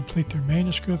help them complete their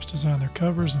manuscripts, design their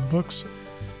covers and books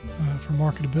for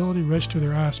marketability, register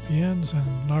their ISBNs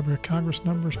and Library of Congress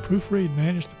numbers, proofread,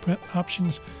 manage the print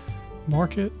options,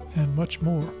 market, and much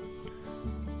more.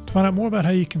 To find out more about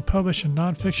how you can publish a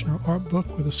nonfiction or art book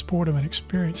with the support of an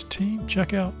experienced team,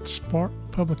 check out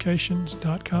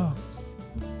sparkpublications.com.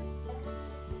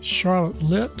 Charlotte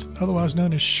Lit, otherwise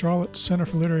known as Charlotte Center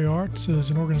for Literary Arts, is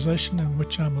an organization in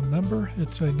which I'm a member.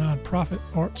 It's a nonprofit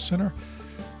arts center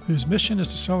whose mission is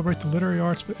to celebrate the literary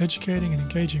arts by educating and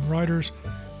engaging writers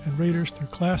and readers through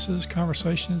classes,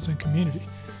 conversations, and community.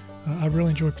 I really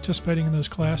enjoy participating in those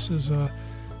classes.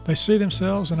 They see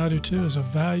themselves, and I do too, as a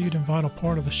valued and vital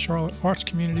part of the Charlotte arts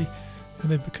community,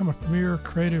 and they've become a premier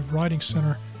creative writing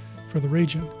center for the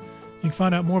region. You can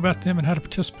find out more about them and how to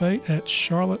participate at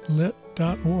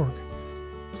charlottelit.org.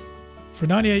 For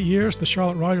 98 years, the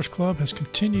Charlotte Writers Club has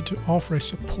continued to offer a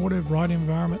supportive writing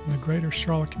environment in the greater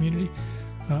Charlotte community.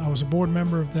 I was a board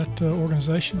member of that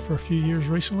organization for a few years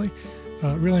recently.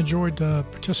 Really enjoyed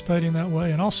participating that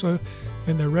way, and also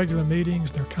in their regular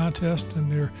meetings, their contests,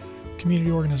 and their community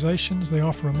organizations. They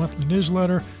offer a monthly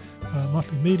newsletter,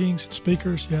 monthly meetings, and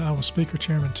speakers. Yeah, I was speaker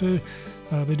chairman too.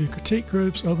 They do critique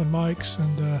groups, open mics,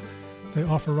 and they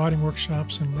offer writing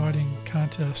workshops and writing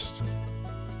contests.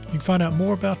 You can find out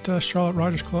more about Charlotte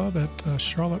Writers Club at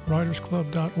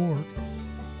charlottewritersclub.org.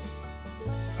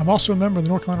 I'm also a member of the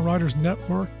North Carolina Writers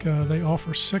Network. They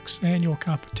offer 6 annual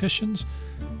competitions,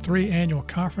 3 annual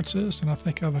conferences, and I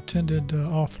think I've attended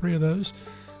all 3 of those,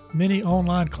 many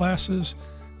online classes,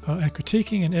 and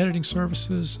critiquing and editing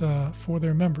services for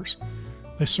their members.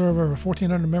 They serve over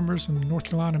 1,400 members in North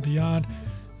Carolina and beyond,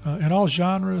 in all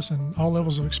genres and all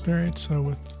levels of experience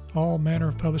with all manner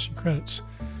of publishing credits.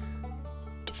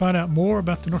 To find out more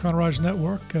about the North Carolina Writers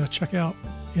Network, check out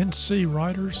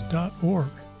ncwriters.org.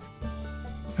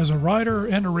 As a writer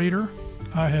and a reader,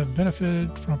 I have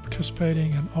benefited from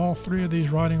participating in all 3 of these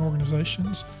writing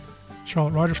organizations,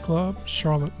 Charlotte Writers Club,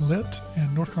 Charlotte Lit,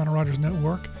 and North Carolina Writers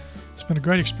Network. It's been a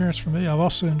great experience for me. I've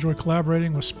also enjoyed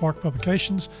collaborating with Spark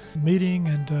Publications, meeting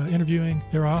and interviewing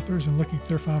their authors and looking at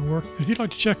their fine work. If you'd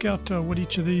like to check out what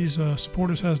each of these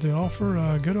supporters has to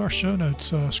offer, go to our show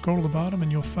notes, scroll to the bottom,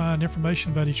 and you'll find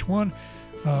information about each one,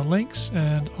 links,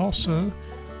 and also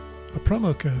a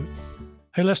promo code.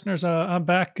 Hey, listeners, I'm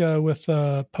back with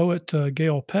poet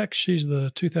Gail Peck. She's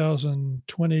the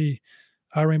 2020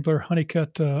 Irene Blair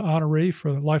Honeycutt honoree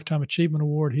for the Lifetime Achievement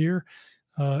Award here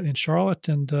in Charlotte.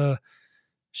 And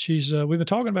she's we've been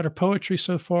talking about her poetry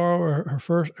so far.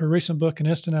 Her recent book, An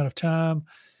Instant Out of Time,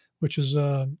 which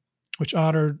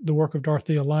honored the work of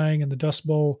Dorothea Lange and the Dust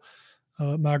Bowl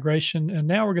migration. And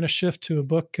now we're going to shift to a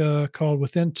book called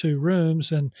Within Two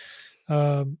Rooms. And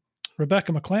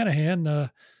Rebecca McClanahan,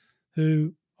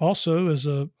 who also is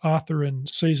an author in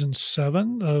season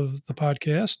 7 of the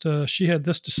podcast, she had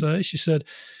this to say. She said,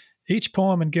 "Each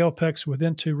poem in Gail Peck's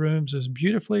Within Two Rooms is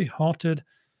beautifully haunted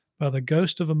by the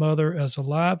ghost of a mother as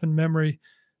alive in memory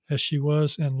as she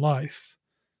was in life.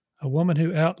 A woman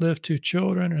who outlived 2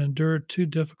 children and endured 2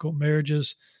 difficult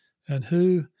marriages, and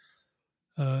who,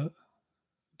 though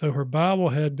her Bible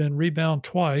had been rebound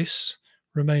twice,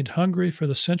 remained hungry for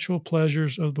the sensual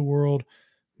pleasures of the world: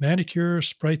 manicures,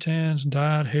 spray tans,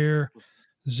 dyed hair,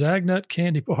 Zagnut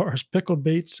candy bars, pickled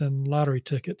beets, and lottery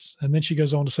tickets." And then she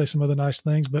goes on to say some other nice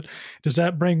things. But does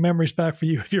that bring memories back for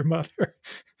you of your mother?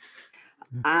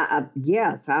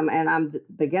 Yes, I'm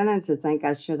beginning to think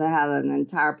I should have had an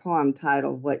entire poem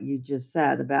titled what you just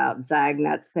said about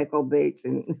Zagnuts, pickle beets,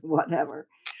 and whatever.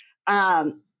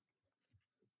 My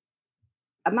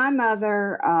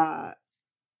mother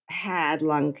had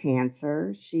lung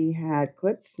cancer. She had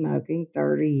quit smoking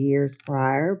 30 years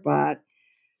prior, but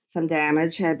some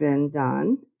damage had been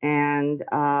done, and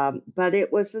but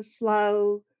it was a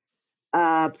slow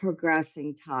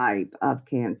progressing type of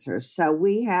cancer. So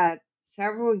we had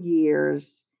several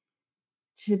years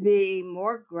to be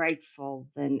more grateful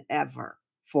than ever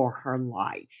for her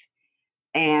life.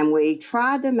 And we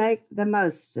tried to make the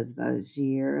most of those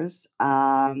years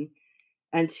until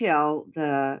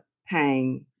the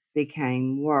pain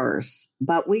became worse.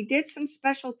 But we did some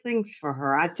special things for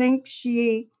her. I think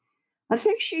she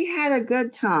had a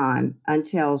good time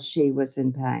until she was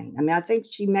in pain. I mean, I think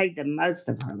she made the most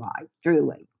of her life,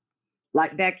 truly.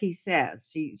 Like Becky says,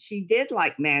 she did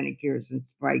like manicures and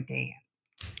spray tan.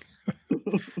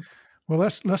 Well,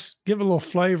 let's give a little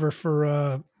flavor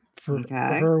for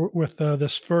her with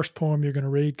this first poem you're going to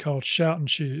read called "Shoutin'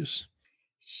 Shoes."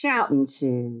 Shoutin'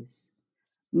 Shoes.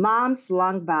 Mom's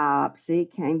lung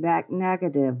biopsy came back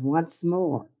negative once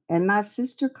more, and my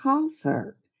sister calls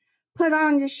her, "Put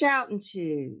on your shouting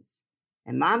shoes."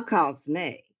 And Mom calls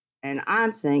me, and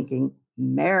I'm thinking,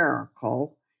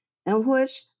 miracle, in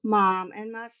which Mom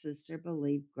and my sister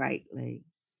believe greatly.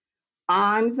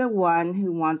 I'm the one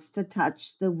who wants to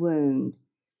touch the wound,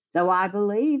 though I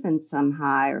believe in some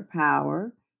higher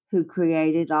power who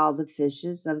created all the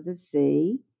fishes of the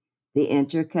sea, the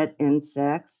intricate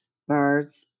insects,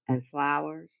 birds, and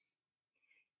flowers.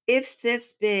 If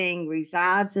this being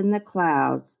resides in the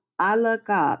clouds, I look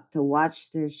up to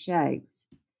watch their shapes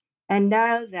and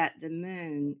know that the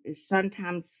moon is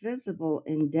sometimes visible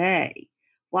in day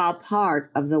while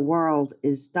part of the world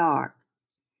is dark.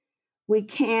 We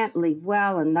can't leave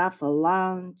well enough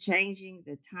alone, changing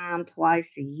the time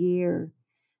twice a year.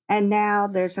 And now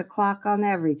there's a clock on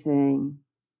everything.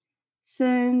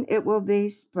 Soon it will be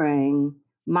spring,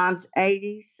 Mom's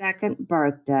 82nd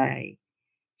birthday.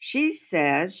 She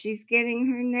says she's getting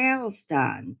her nails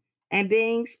done and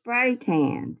being spray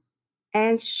tanned.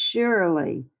 And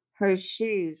surely her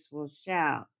shoes will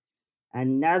shout,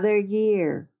 "Another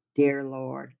year, dear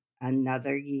Lord,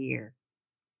 another year."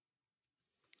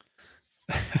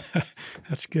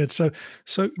 That's good. So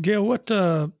Gail, what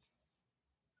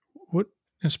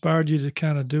inspired you to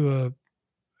kind of do a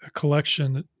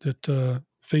collection that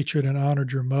featured and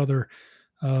honored your mother?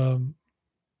 Um,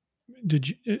 did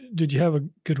you have a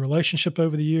good relationship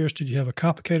over the years? Did you have a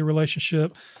complicated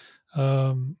relationship?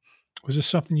 Was this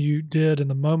something you did in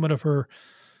the moment of her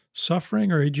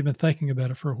suffering, or had you been thinking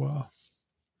about it for a while?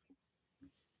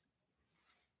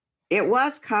 It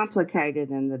was complicated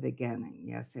in the beginning.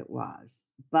 Yes, it was.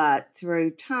 But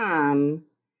through time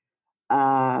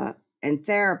and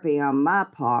therapy on my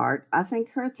part, I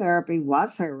think her therapy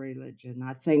was her religion.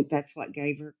 I think that's what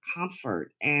gave her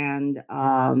comfort and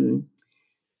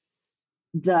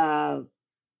the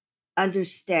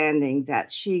understanding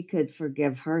that she could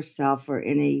forgive herself for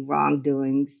any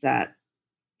wrongdoings that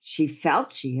she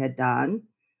felt she had done.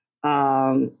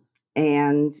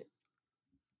 And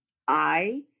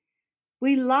I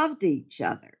we loved each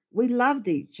other. We loved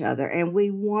each other and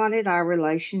we wanted our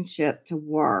relationship to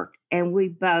work. And we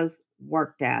both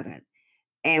worked at it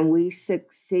and we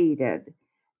succeeded.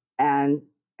 And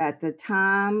at the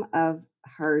time of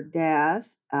her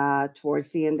death,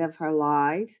 towards the end of her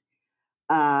life,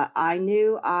 I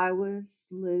knew I was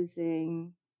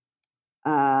losing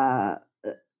uh,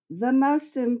 the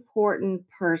most important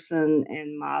person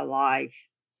in my life,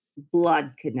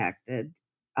 blood connected.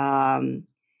 Um,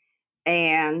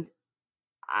 And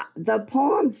the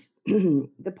poems,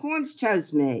 the poems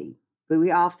chose me. But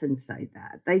we often say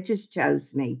that they just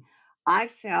chose me. I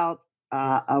felt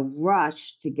a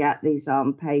rush to get these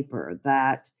on paper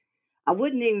that I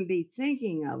wouldn't even be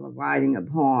thinking of writing a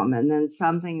poem, and then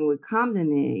something would come to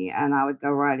me, and I would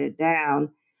go write it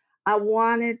down. I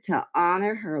wanted to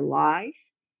honor her life,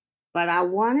 but I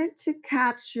wanted to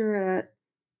capture it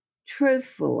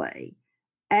truthfully,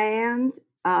 and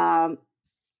um,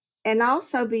 and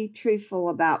also be truthful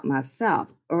about myself.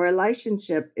 A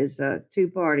relationship is a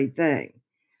two-party thing.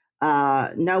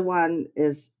 No one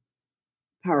is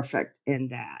perfect in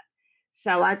that.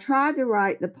 So I tried to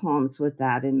write the poems with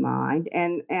that in mind,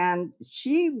 and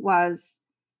she was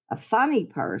a funny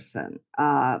person,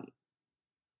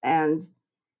 and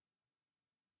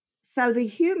so the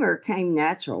humor came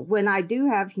natural. When I do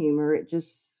have humor, it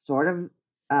just sort of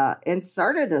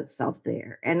inserted itself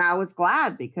there, and I was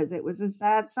glad because it was a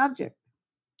sad subject.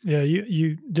 Yeah,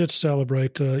 you did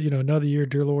celebrate, another year,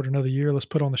 dear Lord, another year. Let's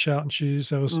put on the shouting shoes.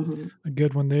 That was Hmm. a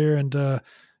good one there, and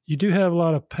you do have a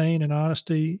lot of pain and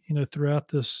honesty, throughout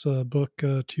this book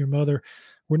to your mother.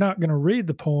 We're not going to read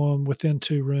the poem within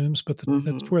two rooms, but that's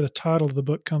Hmm. where the title of the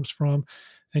book comes from,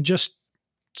 and just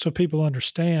so people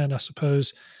understand, I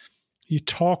suppose you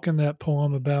talk in that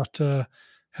poem about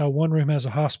how one room has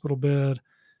a hospital bed,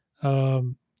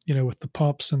 with the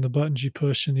pumps and the buttons you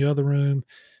push, and the other room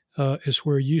is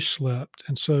where you slept.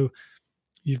 And so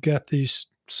you've got these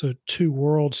two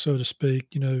worlds, so to speak.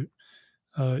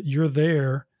 You're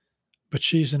there, but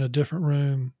she's in a different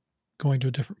room, going to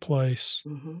a different place,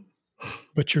 Hmm.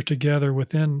 but you're together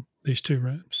within these two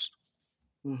rooms.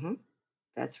 Hmm.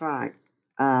 That's right.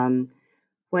 Um,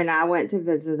 when I went to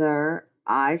visit her,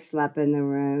 I slept in the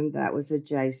room that was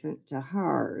adjacent to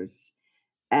hers.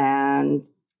 And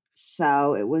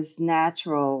so it was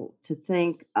natural to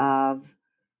think of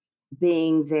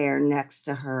being there next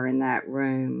to her in that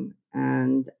room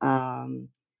and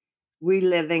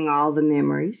reliving all the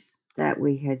memories that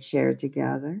we had shared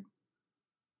together.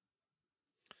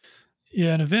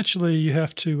 Yeah, and eventually you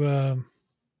have to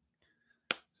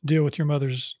deal with your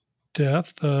mother's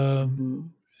death, Hmm.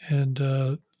 and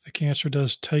the cancer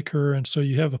does take her. And so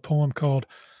you have a poem called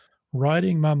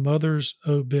 "Writing My Mother's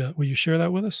Obit." Will you share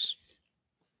that with us?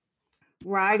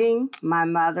 Writing my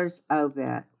mother's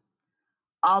obit.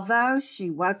 Although she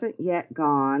wasn't yet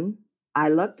gone, I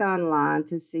looked online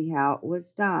to see how it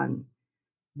was done.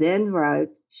 Then wrote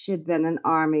she'd been an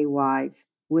army wife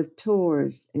with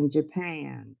tours in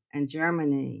Japan and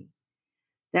Germany,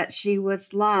 that she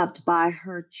was loved by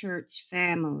her church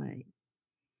family.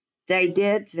 They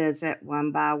did visit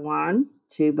one by one,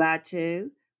 two by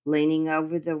two, leaning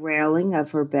over the railing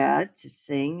of her bed to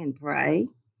sing and pray.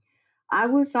 I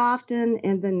was often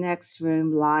in the next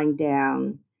room lying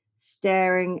down,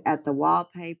 staring at the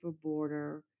wallpaper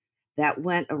border that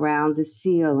went around the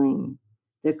ceiling,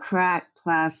 the cracked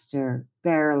plaster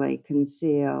barely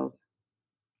concealed.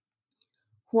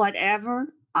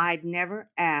 Whatever I'd never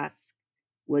asked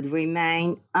would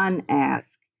remain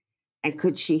unasked. And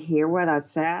could she hear what I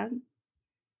said?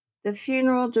 The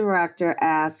funeral director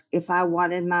asked if I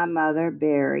wanted my mother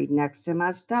buried next to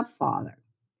my stepfather.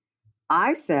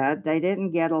 I said they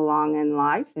didn't get along in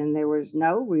life and there was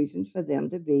no reason for them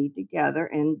to be together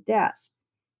in death.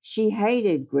 She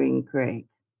hated Green Creek.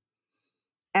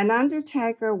 An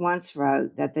undertaker once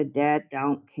wrote that the dead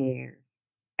don't care.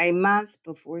 A month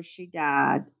before she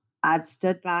died, I'd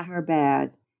stood by her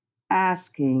bed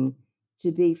asking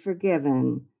to be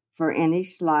forgiven for any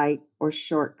slight or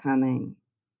shortcoming.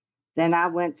 Then I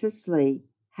went to sleep,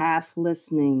 half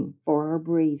listening for her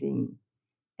breathing,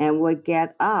 and would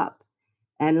get up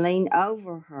and lean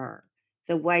over her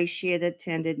the way she had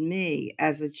attended me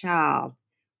as a child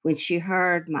when she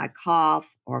heard my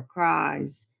cough or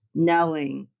cries,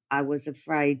 knowing I was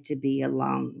afraid to be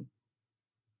alone.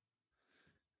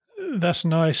 That's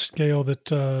nice, Gail,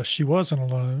 that she wasn't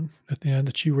alone at the end,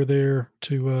 that you were there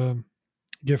to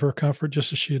give her comfort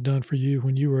just as she had done for you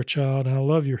when you were a child. And I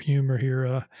love your humor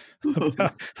here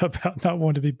about not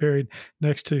wanting to be buried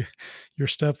next to your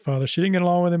stepfather. She didn't get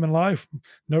along with him in life.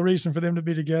 No reason for them to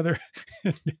be together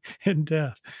in, in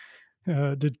death.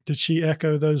 Did she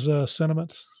echo those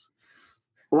sentiments?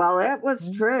 Well, it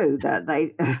was true that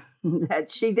they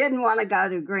that she didn't want to go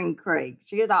to Green Creek.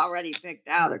 She had already picked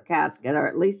out her casket, or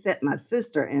at least sent my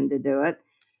sister in to do it.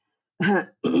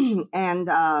 And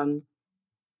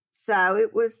so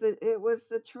it was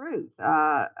the truth.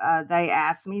 They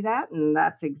asked me that, and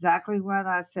that's exactly what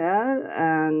I said.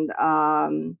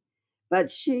 And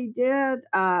but she did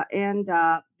end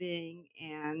up being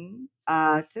in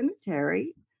a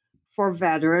cemetery for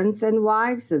veterans and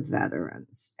wives of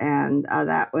veterans. And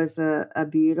that was a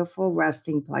beautiful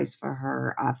resting place for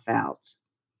her, I felt.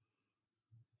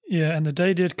 Yeah, and the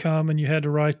day did come, and you had to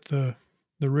write the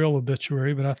real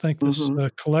obituary. But I think this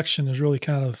collection is really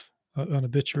kind of an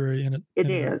obituary in it. It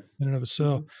in is. in and of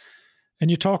itself. And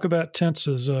you talk about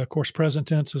tenses. Of course, present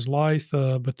tense is life,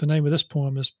 but the name of this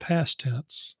poem is past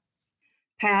tense.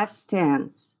 Past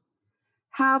tense.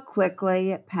 How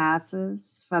quickly it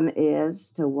passes from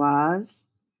is to was,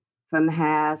 from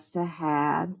has to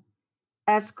had,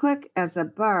 as quick as a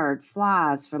bird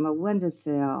flies from a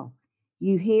windowsill.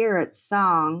 You hear its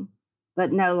song,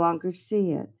 but no longer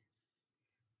see it.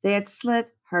 They had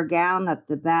slit her gown up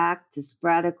the back to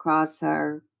spread across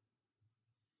her.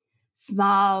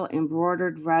 Small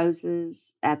embroidered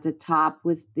roses at the top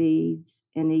with beads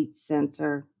in each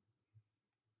center.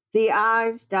 The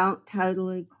eyes don't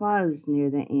totally close near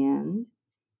the end,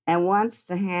 and once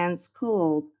the hands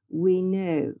cooled, we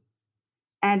knew.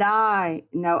 And I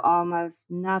know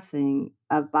almost nothing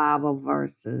of Bible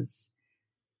verses,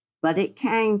 but it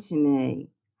came to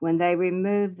me when they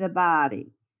removed the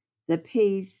body, the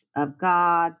peace of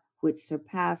God which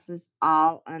surpasses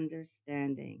all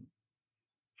understanding.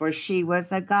 For she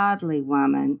was a godly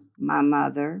woman, my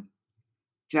mother.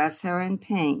 Dress her in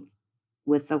pink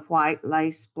with a white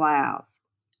lace blouse,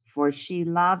 for she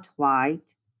loved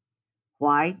white,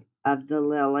 white of the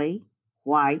lily,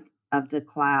 white of the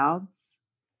clouds.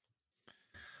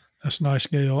 That's nice,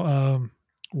 Gail.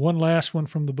 One last one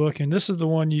from the book, and this is the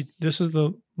one you. This is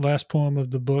the last poem of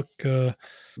the book.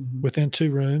 Within Two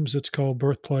Rooms. It's called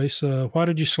Birthplace. Why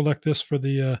did you select this for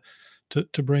the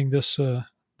to bring this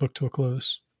book to a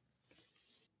close?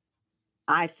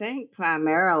 I think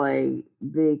primarily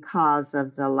because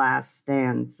of the last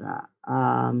stanza,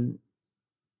 and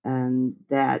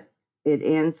that it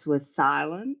ends with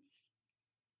silence,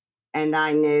 and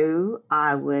I knew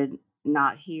I would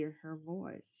not hear her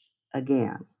voice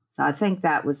again. So I think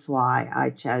that was why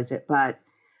I chose it. But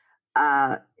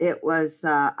it was,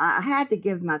 I had to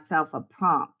give myself a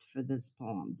prompt for this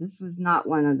poem. This was not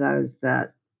one of those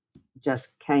that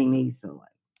just came easily.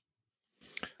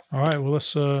 All right, well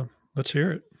let's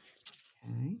hear it.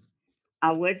 Okay.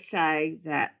 I would say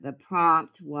that the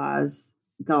prompt was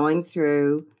going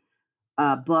through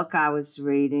a book I was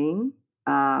reading.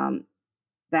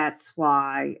 That's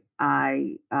why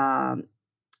I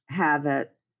have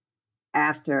it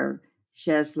after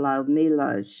Czesław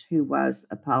Miłosz, who was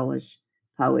a Polish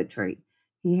poetry.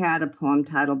 He had a poem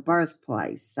titled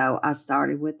Birthplace, so I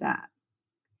started with that.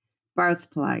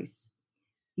 Birthplace.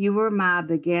 You were my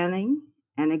beginning,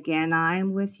 and again I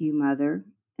am with you, Mother,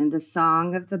 in the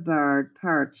song of the bird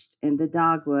perched in the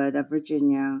dogwood of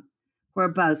Virginia, where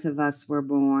both of us were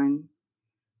born.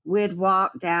 We'd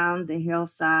walk down the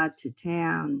hillside to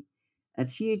town, a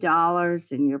few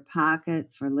dollars in your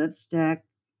pocket for lipstick,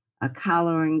 a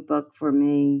coloring book for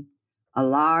me, a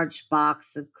large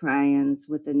box of crayons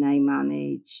with a name on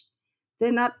each,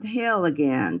 then up the hill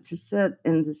again to sit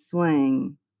in the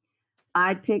swing.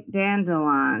 I'd pick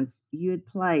dandelions you'd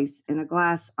place in a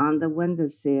glass on the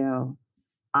windowsill.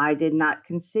 I did not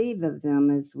conceive of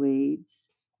them as weeds.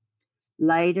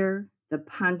 Later, the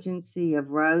pungency of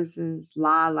roses,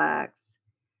 lilacs.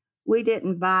 We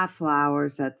didn't buy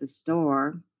flowers at the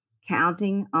store,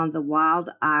 counting on the wild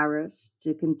iris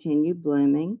to continue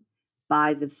blooming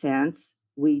by the fence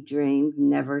we dreamed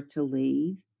never to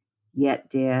leave, yet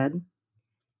did.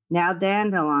 Now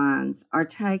dandelions are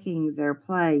taking their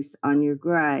place on your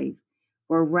grave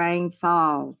where rain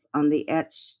falls on the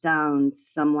etched stones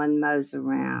someone mows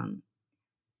around.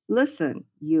 Listen,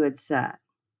 you had said,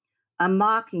 a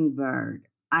mockingbird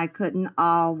I couldn't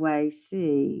always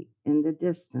see in the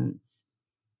distance.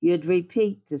 You'd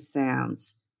repeat the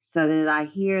sounds so that I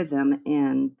hear them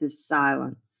in the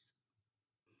silence.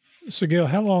 So, Gail,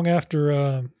 how long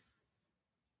after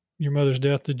your mother's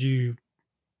death did you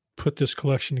put this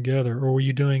collection together, or were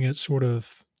you doing it sort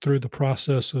of through the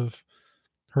process of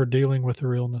her dealing with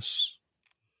her illness?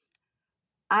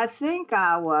 I think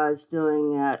I was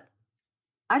doing it.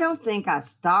 I don't think I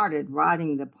started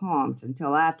writing the poems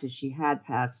until after she had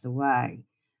passed away.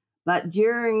 But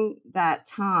during that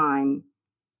time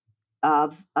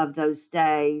of those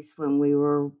days when we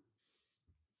were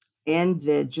in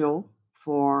vigil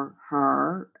for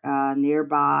her,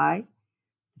 nearby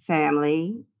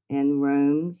family in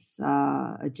rooms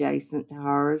adjacent to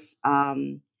hers,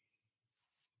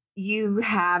 you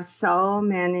have so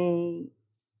many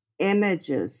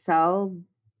images, so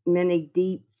many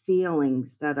deep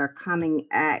feelings that are coming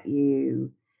at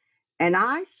you. And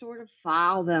I sort of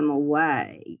file them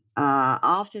away. I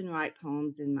often write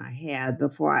poems in my head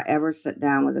before I ever sit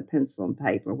down with a pencil and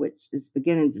paper, which is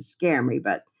beginning to scare me,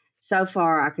 but so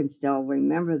far I can still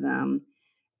remember them.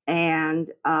 And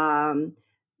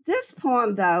this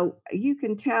poem, though, you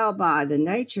can tell by the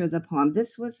nature of the poem,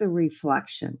 this was a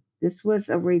reflection. This was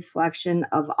a reflection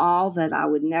of all that I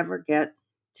would never get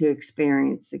to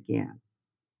experience again.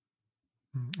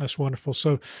 That's wonderful.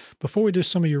 So, before we do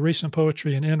some of your recent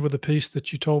poetry and end with a piece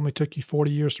that you told me took you 40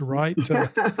 years to write, I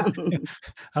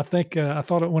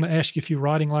thought I want to ask you a few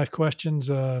writing life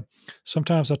questions.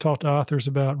 Sometimes I talk to authors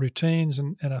about routines,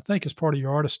 and I think as part of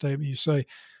your artist statement, you say,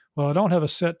 "Well, I don't have a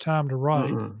set time to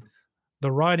write.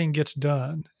 The writing gets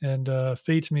done and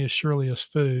feeds me as surely as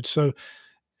food." So,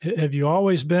 have you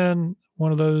always been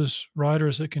one of those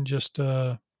writers that can just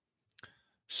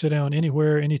sit down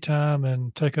anywhere, anytime,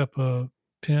 and take up a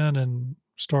pen and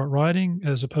start writing,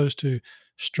 as opposed to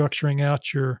structuring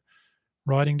out your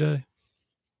writing day?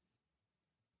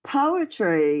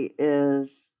 Poetry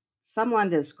is,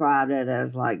 someone described it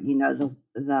as like,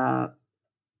 the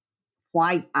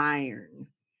white iron,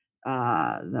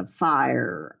 the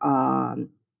fire.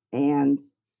 And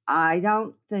I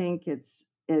don't think it's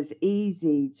as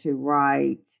easy to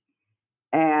write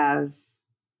as,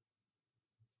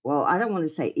 well, I don't want to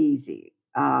say easy.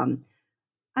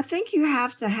 I think you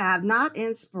have to have not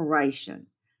inspiration,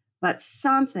 but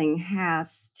something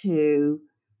has to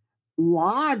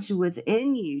lodge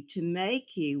within you to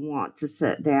make you want to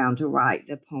sit down to write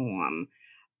the poem.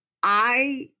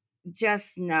 I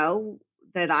just know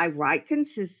that I write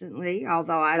consistently,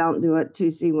 although I don't do it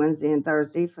Tuesday, Wednesday, and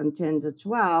Thursday from 10 to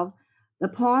 12. The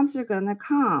poems are going to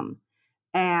come.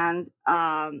 And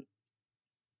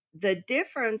the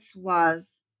difference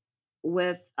was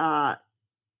with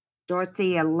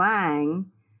Dorothea Lange,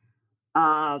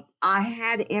 I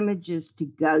had images to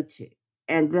go to.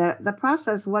 And the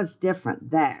process was different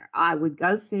there. I would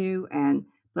go through and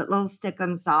put little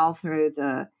stickums all through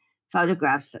the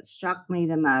photographs that struck me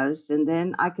the most. And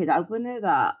then I could open it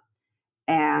up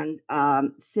and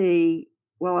see,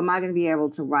 well, am I going to be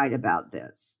able to write about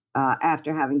this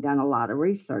after having done a lot of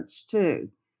research too?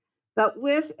 But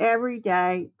with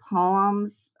everyday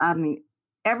poems, I mean,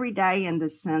 every day in the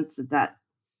sense that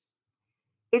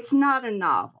it's not a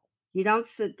novel. You don't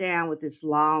sit down with this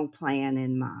long plan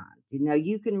in mind.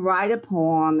 You can write a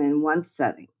poem in one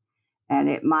setting and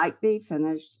it might be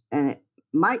finished and it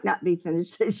might not be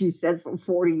finished, as you said, for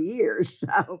 40 years.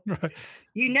 So Right.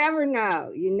 you never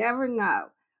know. You never know.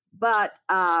 But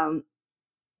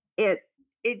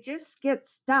it just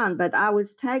gets done. But I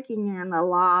was taking in a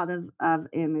lot of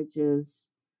images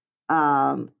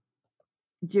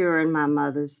during my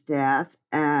mother's death,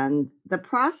 and the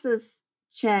process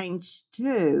changed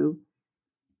too.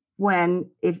 When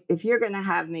if you're going to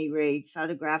have me read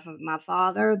Photograph of My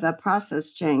Father, the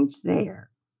process changed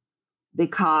there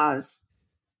because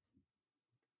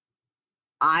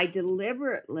I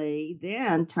deliberately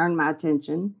then turned my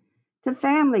attention to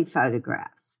family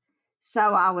photographs.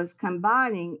 So I was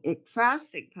combining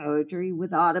ekphrastic poetry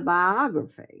with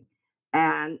autobiography.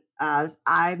 And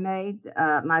I made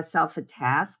myself a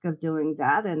task of doing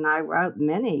that. And I wrote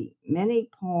many, many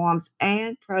poems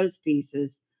and prose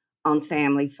pieces on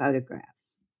family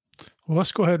photographs. Well,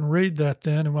 let's go ahead and read that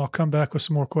then, and I'll come back with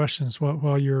some more questions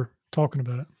while you're talking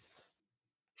about it.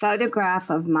 Photograph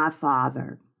of my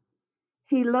father.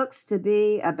 He looks to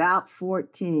be about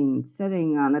 14,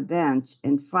 sitting on a bench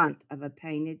in front of a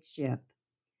painted ship.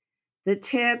 The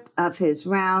tip of his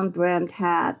round-brimmed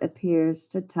hat appears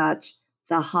to touch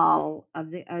the hull of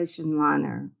the ocean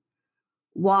liner.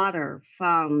 Water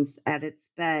foams at its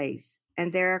base,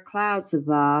 and there are clouds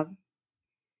above.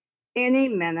 Any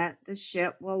minute, the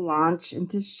ship will launch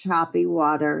into choppy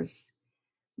waters.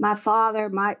 My father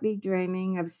might be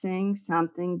dreaming of seeing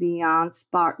something beyond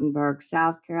Spartanburg,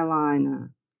 South Carolina.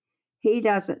 He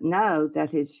doesn't know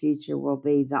that his future will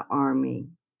be the Army.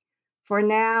 For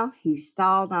now, he's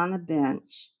stalled on a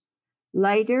bench.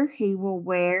 Later, he will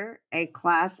wear a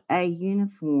Class A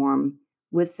uniform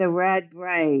with the red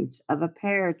braids of a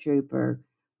paratrooper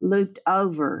looped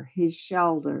over his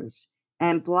shoulders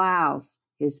and blouse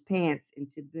his pants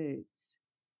into boots.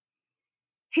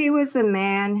 He was a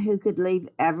man who could leave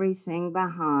everything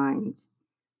behind.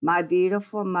 My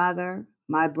beautiful mother,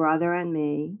 my brother, and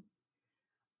me.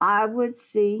 I would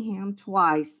see him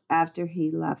twice after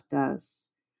he left us.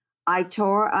 I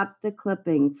tore up the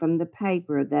clipping from the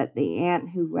paper that the aunt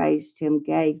who raised him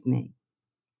gave me.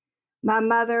 My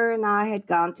mother and I had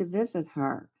gone to visit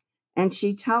her, and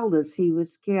she told us he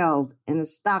was killed in a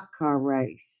stock car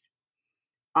race.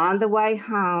 On the way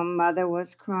home, Mother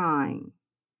was crying.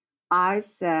 I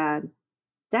said,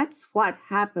 "That's what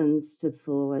happens to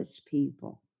foolish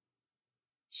people."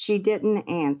 She didn't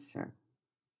answer.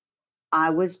 I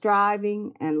was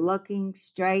driving and looking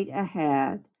straight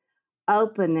ahead,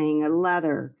 opening a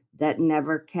letter that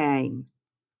never came.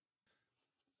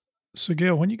 So,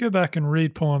 Gail, when you go back and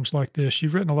read poems like this,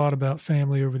 you've written a lot about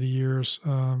family over the years,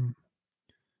 and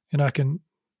I can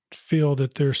feel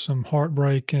that there's some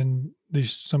heartbreak in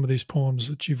some of these poems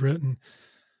that you've written.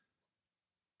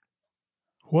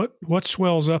 What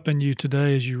swells up in you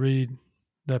today as you read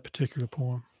that particular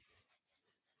poem?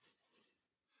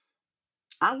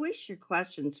 I wish your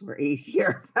questions were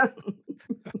easier.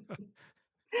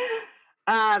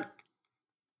 uh,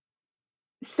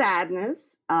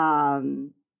 Sadness,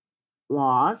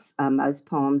 loss. Most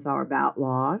poems are about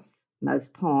loss.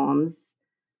 Most poems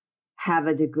have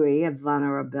a degree of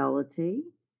vulnerability.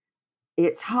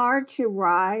 It's hard to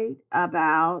write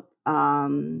about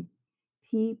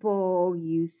people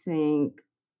you think,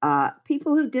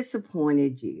 people who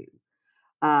disappointed you,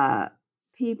 uh,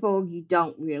 people you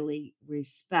don't really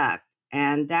respect.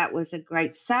 And that was a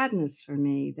great sadness for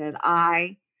me that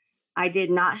I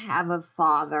did not have a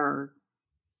father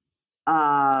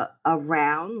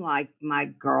around like my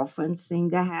girlfriend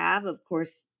seemed to have. Of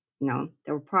course, there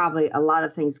were probably a lot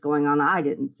of things going on I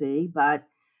didn't see, but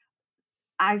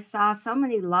I saw so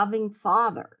many loving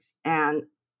fathers and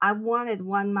I wanted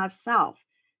one myself.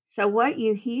 So, what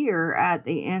you hear at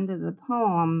the end of the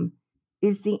poem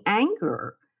is the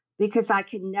anger because I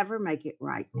could never make it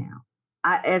right now.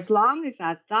 As long as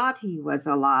I thought he was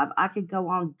alive, I could go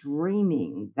on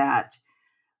dreaming that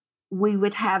we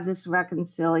would have this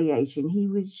reconciliation. He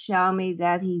would show me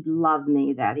that he loved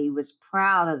me, that he was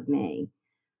proud of me.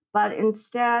 But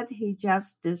instead, he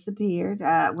just disappeared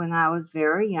when I was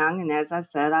very young. And as I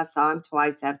said, I saw him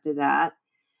twice after that.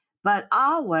 But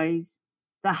always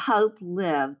the hope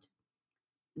lived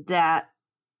that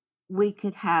we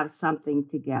could have something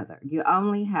together. You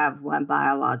only have one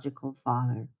biological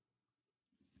father.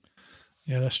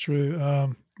 Yeah, that's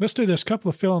true. Let's do this couple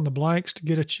of fill in the blanks to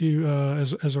get at you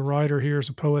as a writer here, as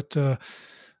a poet. The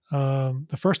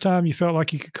first time you felt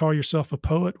like you could call yourself a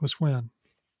poet was when?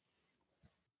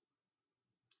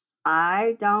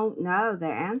 I don't know the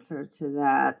answer to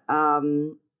that.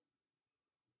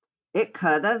 It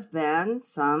could have been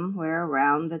somewhere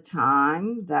around the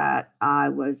time that I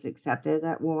was accepted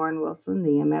at Warren Wilson, the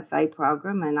MFA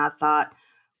program, and I thought,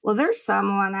 well, there's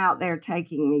someone out there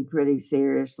taking me pretty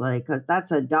seriously because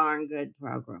that's a darn good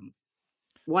program.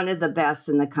 One of the best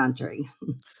in the country.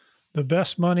 The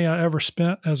best money I ever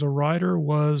spent as a writer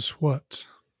was what?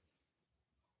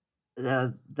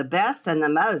 The best and the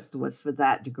most was for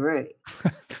that degree.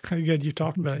 Good, you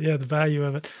talked about it. Yeah, the value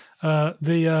of it.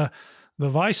 The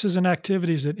vices and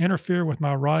activities that interfere with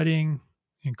my writing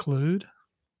include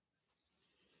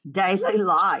Daily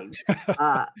life.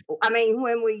 I mean,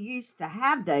 when we used to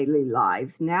have daily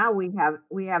life, now we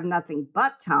have nothing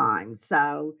but time.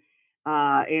 So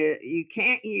you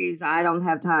can't use "I don't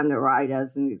have time to write"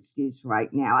 as an excuse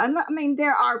right now. And I mean,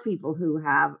 there are people who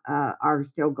have are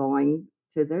still going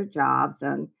to their jobs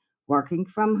and working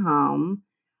from home,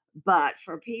 but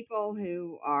for people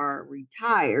who are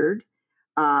retired,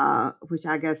 which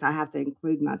I guess I have to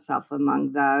include myself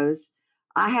among those,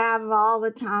 I have all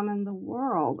the time in the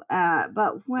world.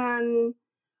 But when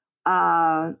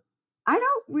I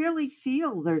don't really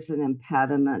feel there's an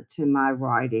impediment to my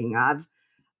writing.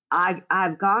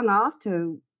 I've gone off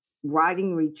to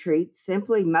writing retreats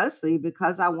simply mostly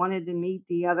because I wanted to meet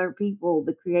the other people,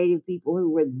 the creative people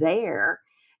who were there,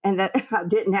 and that I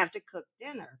didn't have to cook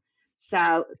dinner.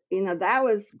 So, that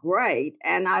was great.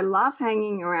 And I love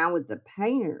hanging around with the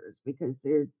painters because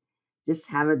they're just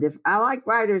have a different, I like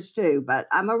writers too, but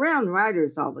I'm around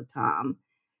writers all the time.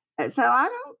 So I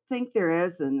don't think there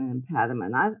is an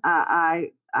impediment.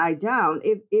 I don't.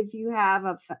 If you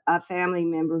have a family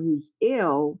member who's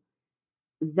ill,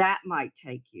 that might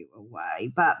take you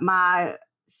away. But my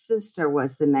sister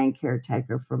was the main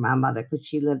caretaker for my mother because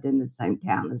she lived in the same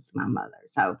town as my mother.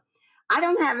 So I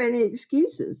don't have any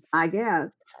excuses, I guess.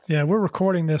 Yeah, we're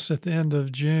recording this at the end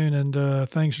of June, and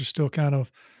things are still kind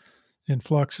of in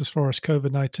flux as far as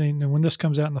COVID-19. And when this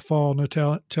comes out in the fall, no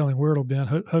telling where it'll be.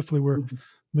 And hopefully, we're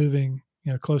moving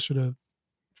closer to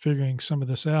figuring some of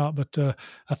this out. But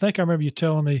I think I remember you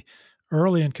telling me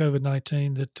early in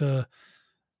COVID-19 that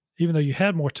even though you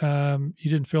had more time, you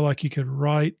didn't feel like you could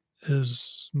write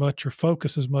as much or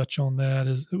focus as much on that.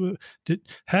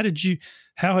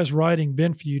 How has writing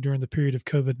been for you during the period of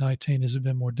COVID-19? Has it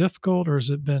been more difficult or has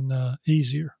it been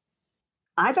easier?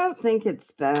 I don't think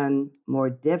it's been more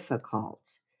difficult.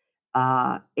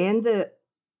 In the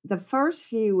first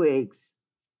few weeks,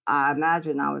 I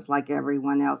imagine I was like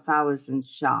everyone else. I was in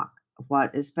shock,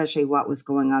 especially what was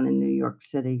going on in New York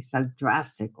City so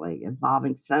drastically,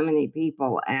 involving so many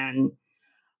people. And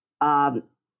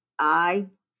I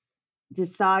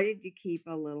decided to keep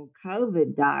a little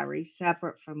COVID diary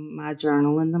separate from my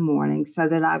journal in the morning so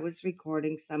that I was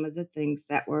recording some of the things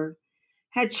that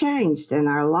had changed in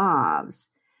our lives.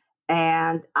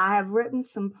 And I have written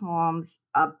some poems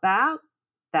about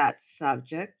that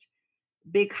subject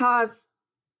because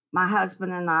my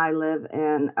husband and I live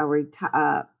in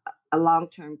a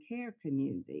long-term care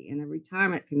community, in a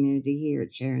retirement community here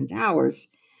at Sharon Towers.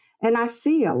 And I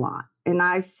see a lot. And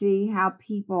I see how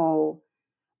people,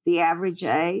 the average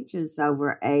age is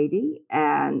over 80,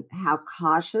 and how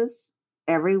cautious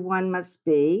everyone must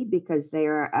be because they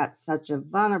are at such a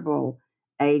vulnerable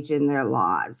age in their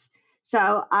lives.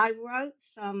 So I wrote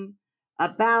some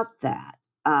about that,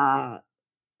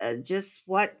 just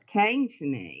what came to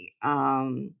me.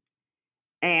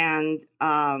 And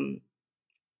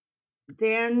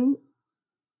then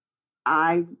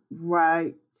I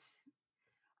write,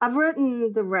 I've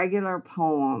written the regular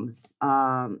poems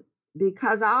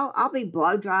because I'll be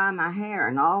blow drying my hair,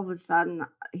 and all of a sudden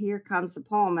here comes a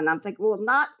poem, and I'm thinking, well,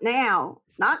 not now,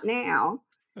 not now.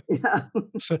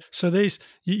 So these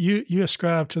you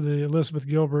ascribe to the Elizabeth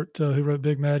Gilbert who wrote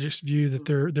Big Magic's view that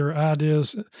there are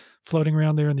ideas floating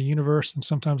around there in the universe, and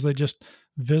sometimes they just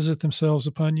visit themselves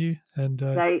upon you, and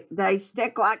they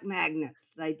stick like magnets.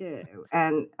 They do,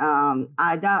 and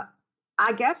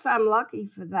I guess I'm lucky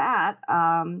for that.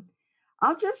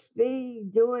 I'll just be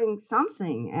doing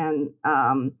something,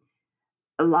 and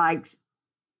like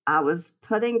I was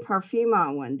putting perfume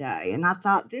on one day, and I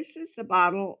thought, this is the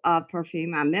bottle of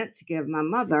perfume I meant to give my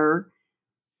mother.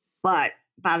 But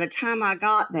by the time I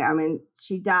got there, I mean,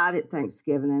 she died at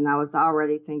Thanksgiving, and I was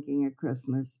already thinking of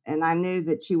Christmas, and I knew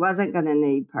that she wasn't going to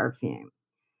need perfume.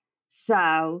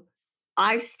 So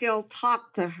I still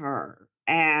talked to her,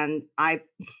 and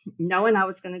knowing I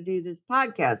was going to do this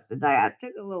podcast today, I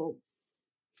took a little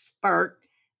spurt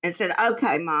and said,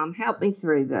 okay, Mom, help me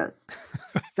through this.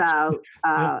 So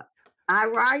I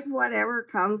write whatever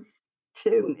comes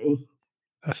to me.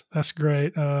 That's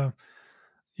great.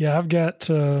 Yeah, I've got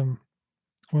when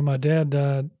my dad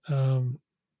died,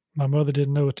 my mother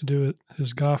didn't know what to do with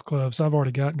his golf clubs. I've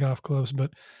already got golf clubs,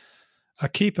 but I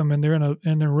keep them, and they're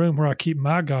in the room where I keep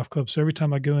my golf clubs. So every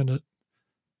time I go in to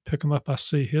pick them up, I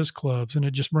see his clubs, and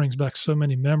it just brings back so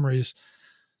many memories,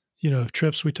 of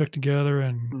trips we took together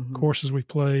and courses we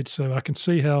played. So I can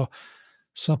see how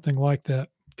something like that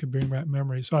could bring back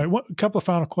memories. All right, a couple of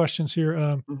final questions here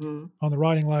on the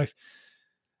writing life.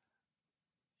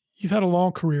 You've had a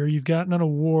long career. You've gotten an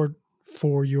award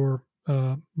for your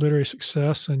literary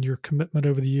success and your commitment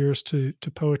over the years to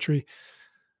poetry.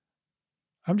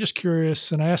 I'm just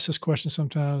curious, and I ask this question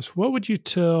sometimes, what would you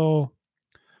tell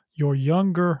your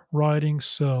younger writing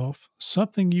self,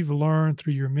 something you've learned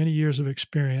through your many years of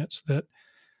experience that,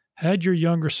 had your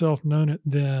younger self known it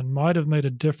then, might have made a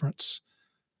difference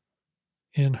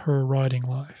in her writing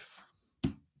life?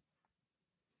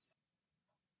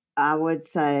 I would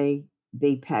say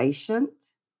be patient.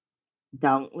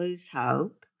 Don't lose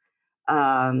hope.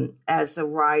 As a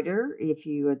writer, if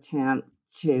you attempt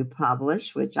to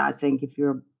publish, which I think if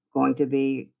you're going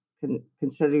to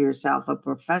consider yourself a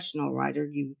professional writer,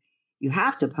 you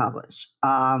have to publish.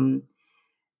 To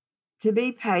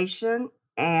be patient,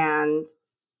 and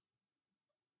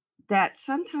that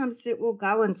sometimes it will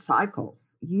go in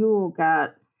cycles. You will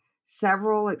get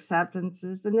several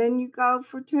acceptances, and then you go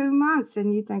for 2 months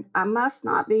and you think, I must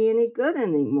not be any good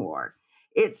anymore.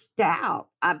 It's doubt.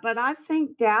 But I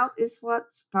think doubt is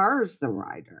what spurs the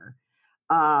writer.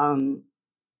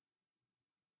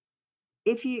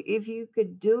 If you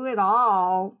could do it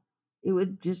all, it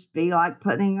would just be like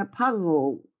putting a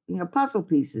puzzle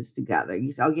pieces together.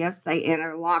 You say, oh, yes, they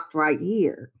interlocked right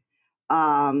here.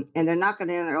 And they're not going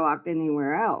to interlock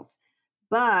anywhere else.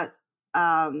 But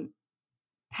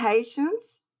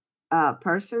patience,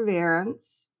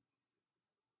 perseverance,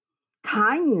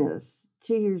 kindness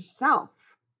to yourself,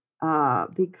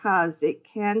 because it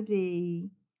can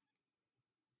be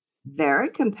very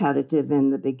competitive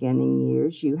in the beginning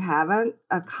years. You haven't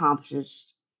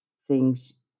accomplished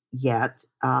things yet.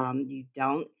 You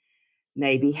don't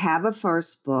maybe have a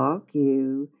first book.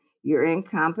 You're in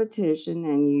competition,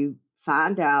 and you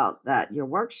find out that your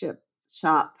workshop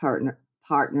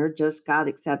partner just got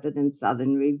accepted in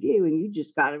Southern Review, and you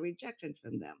just got a rejection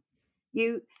from them.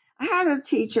 I had a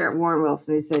teacher at Warren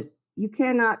Wilson who said, you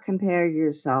cannot compare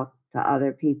yourself to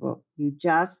other people. You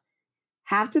just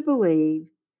have to believe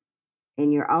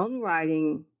in your own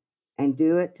writing and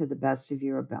do it to the best of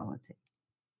your ability.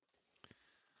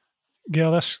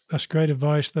 Gail, that's great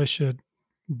advice. They should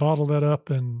bottle that up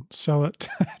and sell it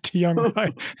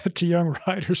to to young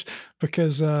writers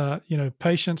because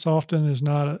patience often is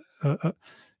not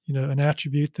an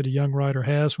attribute that a young writer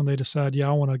has when they decide, yeah,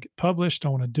 I want to get published, I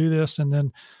want to do this, and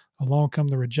then along come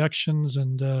the rejections,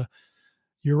 and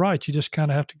you're right, you just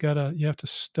kind of you have to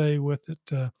stay with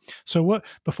it. So what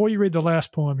before you read the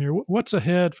last poem here, what's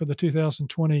ahead for the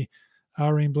 2020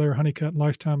 Irene Blair Honeycutt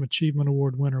Lifetime Achievement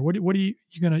Award winner? What are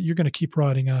you're gonna keep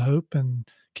writing, I hope, and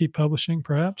keep publishing,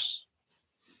 perhaps?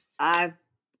 I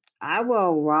I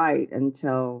will write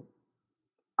until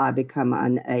I become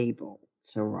unable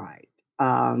to write.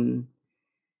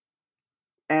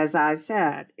 As I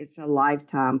said, it's a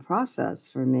lifetime process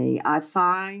for me. I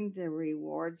find the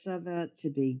rewards of it to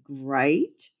be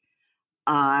great.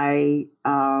 I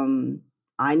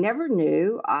never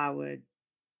knew I would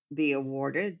be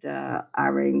awarded the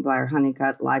Irene Blair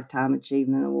Honeycutt Lifetime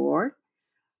Achievement Award.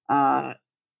 Uh,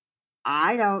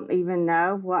 I don't even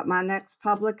know what my next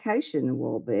publication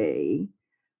will be.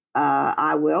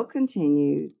 I will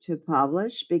continue to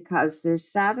publish because there's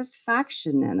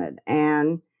satisfaction in it.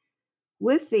 And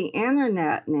with the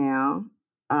internet now,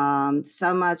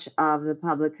 so much of the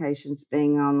publications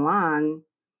being online,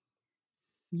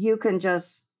 you can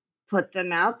just put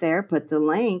them out there, put the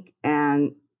link,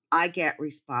 and I get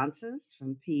responses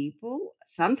from people.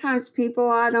 Sometimes people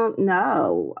I don't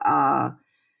know,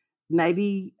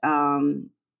 maybe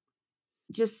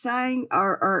just saying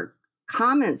or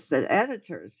comments that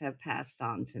editors have passed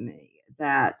on to me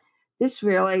that this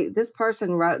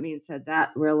person wrote me and said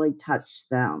that really touched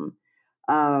them.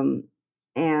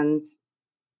 And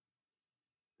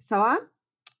so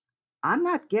I'm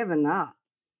not giving up.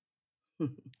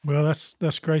 Well,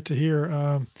 that's great to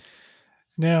hear.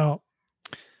 Now,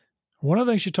 one of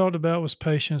the things you talked about was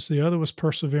patience. The other was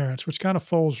perseverance, which kind of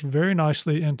folds very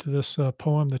nicely into this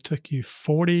poem that took you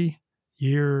 40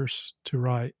 years to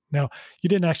write. Now, you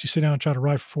didn't actually sit down and try to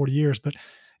write for 40 years, but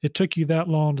it took you that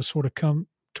long to sort of come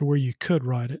to where you could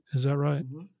write it. Is that right?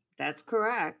 Mm-hmm. That's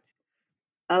correct.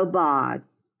 Obad.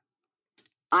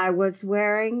 I was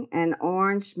wearing an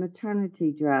orange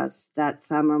maternity dress that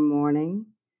summer morning,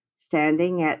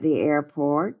 standing at the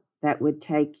airport that would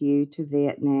take you to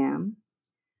Vietnam.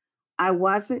 I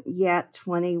wasn't yet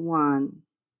 21.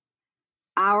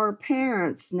 Our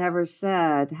parents never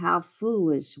said how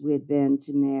foolish we'd been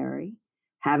to marry,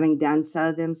 having done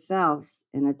so themselves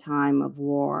in a time of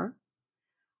war.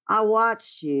 I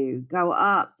watched you go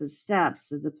up the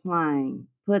steps of the plane,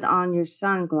 put on your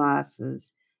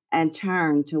sunglasses, and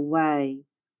turn to wave.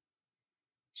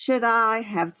 Should I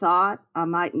have thought I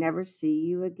might never see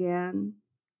you again?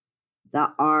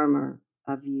 The armor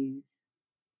of youth.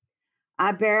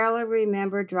 I barely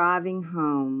remember driving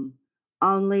home,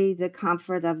 only the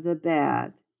comfort of the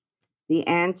bed, the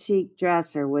antique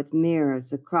dresser with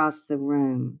mirrors across the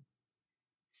room.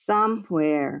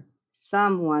 Somewhere,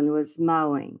 someone was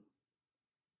mowing.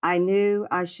 I knew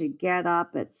I should get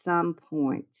up at some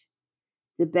point.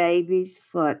 The baby's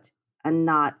foot, a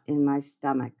knot in my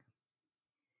stomach.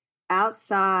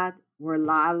 Outside were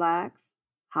lilacs,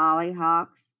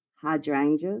 hollyhocks,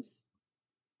 hydrangeas.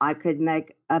 I could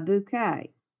make a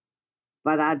bouquet,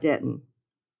 but I didn't.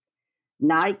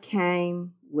 Night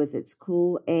came with its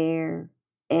cool air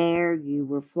you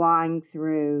were flying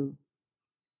through,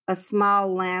 a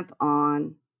small lamp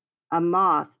on, a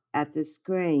moth at the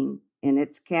screen in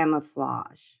its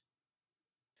camouflage.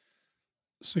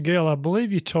 So, Gail, I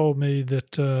believe you told me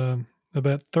that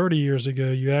about 30 years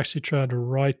ago, you actually tried to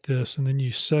write this and then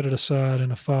you set it aside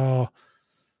in a file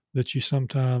that you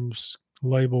sometimes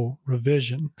label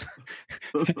revision.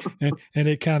 and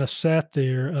it kind of sat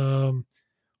there.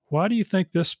 Why do you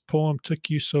think this poem took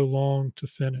you so long to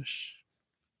finish?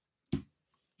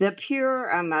 The pure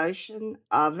emotion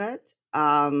of it,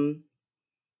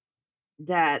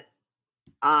 that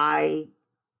I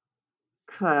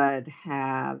could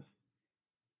have,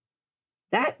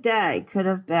 that day could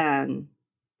have been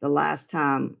the last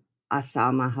time I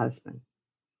saw my husband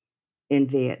in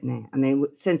Vietnam. I mean,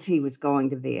 since he was going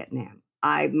to Vietnam,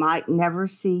 I might never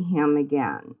see him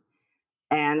again.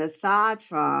 And aside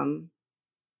from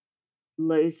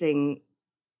losing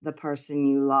the person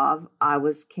you love, I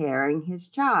was carrying his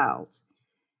child.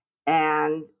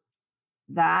 And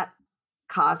that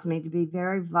caused me to be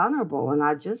very vulnerable. And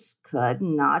I just could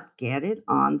not get it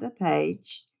on the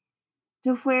page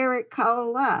to where it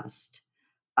coalesced.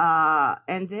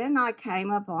 And then I came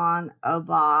upon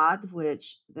Obad,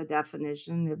 which the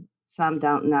definition, if some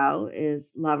don't know,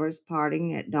 is lovers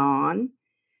parting at dawn.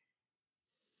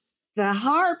 The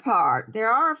hard part,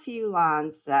 there are a few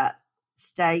lines that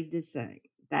stayed the same.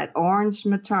 That orange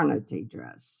maternity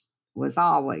dress, was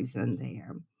always in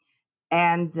there.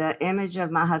 And the image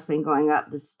of my husband going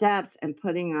up the steps and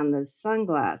putting on the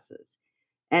sunglasses.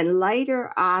 And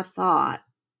later I thought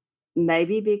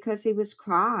maybe because he was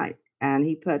crying and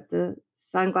he put the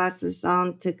sunglasses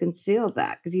on to conceal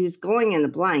that because he was going in the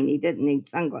plane. He didn't need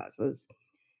sunglasses.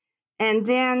 And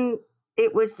then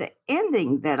it was the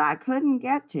ending that I couldn't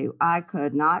get to. I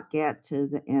could not get to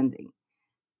the ending.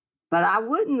 But I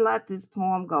wouldn't let this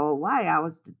poem go away. I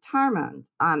was determined.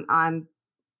 I'm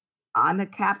a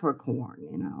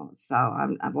Capricorn, so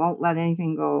I won't let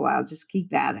anything go away. I'll just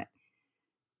keep at it.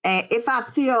 And if I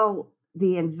feel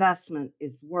the investment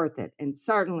is worth it, and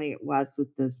certainly it was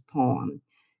with this poem.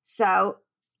 So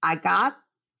I got,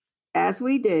 as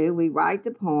we do, we write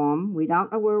the poem. We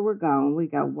don't know where we're going. We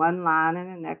go one line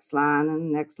and the next line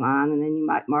and the next line, and then you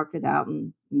might mark it out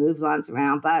and move lines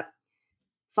around. But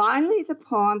finally, the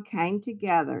poem came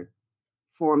together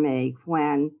for me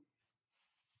when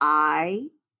I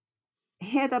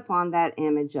hit upon that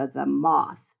image of the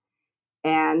moth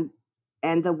and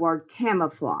the word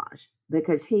camouflage,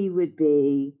 because he would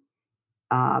be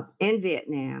in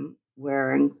Vietnam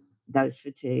wearing those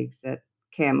fatigues that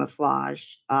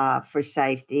camouflage for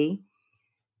safety.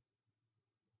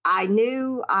 I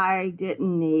knew I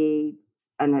didn't need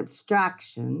an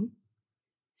abstraction.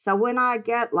 So when I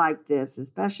get like this,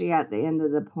 especially at the end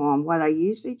of the poem, what I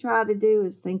usually try to do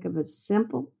is think of a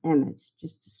simple image,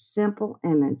 just a simple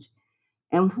image.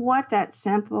 And what that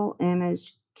simple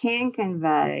image can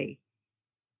convey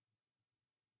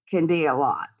can be a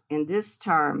lot. In this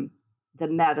term, the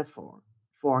metaphor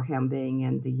for him being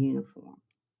in the uniform.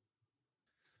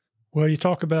 Well, you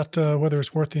talk about whether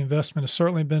it's worth the investment. It's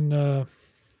certainly been,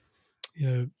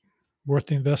 worth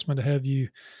the investment to have you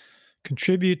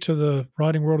contribute to the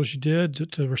writing world as you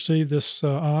did. To receive this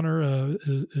honor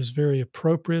is very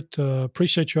appropriate.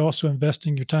 Appreciate you also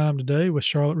investing your time today with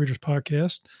Charlotte Readers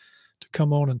Podcast to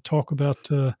come on and talk about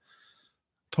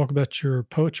your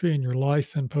poetry and your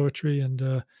life in poetry. And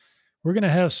we're going to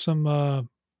have some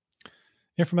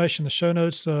information in the show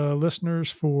notes, listeners,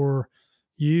 for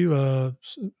you.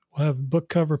 We'll have book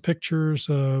cover pictures.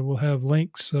 We'll have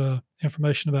links,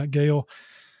 information about Gail.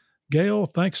 Gail,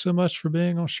 thanks so much for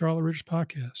being on Charlotte Readers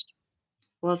Podcast.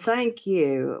 Well, thank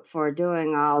you for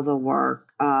doing all the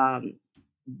work,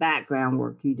 background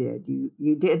work you did.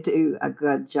 You did do a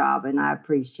good job, and I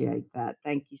appreciate that.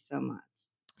 Thank you so much.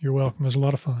 You're welcome. It was a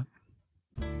lot of fun.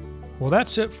 Well,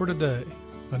 that's it for today.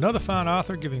 Another fine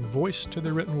author giving voice to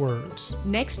their written words.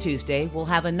 Next Tuesday, we'll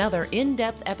have another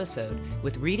in-depth episode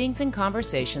with readings and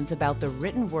conversations about the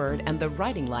written word and the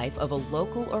writing life of a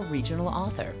local or regional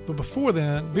author. But before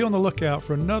then, be on the lookout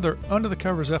for another Under the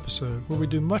Covers episode where we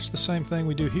do much the same thing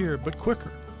we do here, but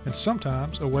quicker, and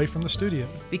sometimes away from the studio.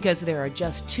 Because there are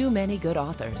just too many good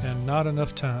authors. And not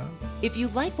enough time. If you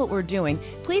like what we're doing,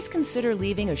 please consider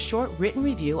leaving a short written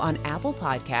review on Apple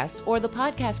Podcasts or the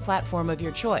podcast platform of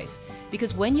your choice.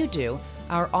 Because when you do,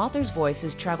 our authors'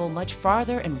 voices travel much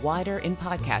farther and wider in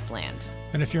podcast land.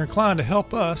 And if you're inclined to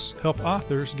help us help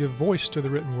authors give voice to the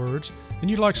written words, and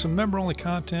you'd like some member-only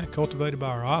content cultivated by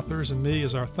our authors and me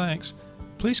as our thanks,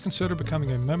 please consider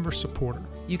becoming a member supporter.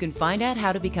 You can find out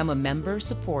how to become a member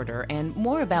supporter and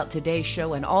more about today's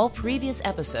show and all previous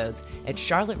episodes at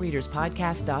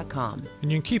charlottereaderspodcast.com.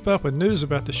 And you can keep up with news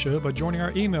about the show by joining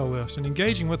our email list and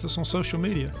engaging with us on social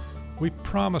media. We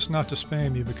promise not to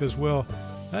spam you because, well,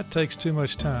 that takes too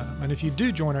much time. And if you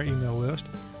do join our email list,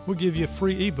 we'll give you a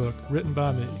free ebook written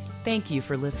by me. Thank you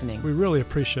for listening. We really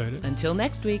appreciate it. Until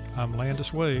next week, I'm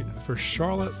Landis Wade for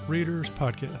Charlotte Readers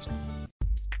Podcast.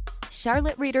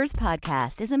 Charlotte Readers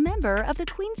Podcast is a member of the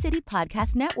Queen City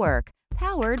Podcast Network,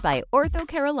 powered by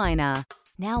OrthoCarolina.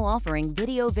 Now offering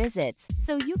video visits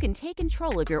so you can take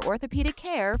control of your orthopedic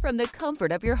care from the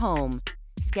comfort of your home.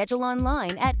 Schedule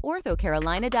online at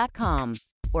orthocarolina.com.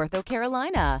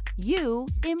 OrthoCarolina, you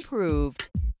improved.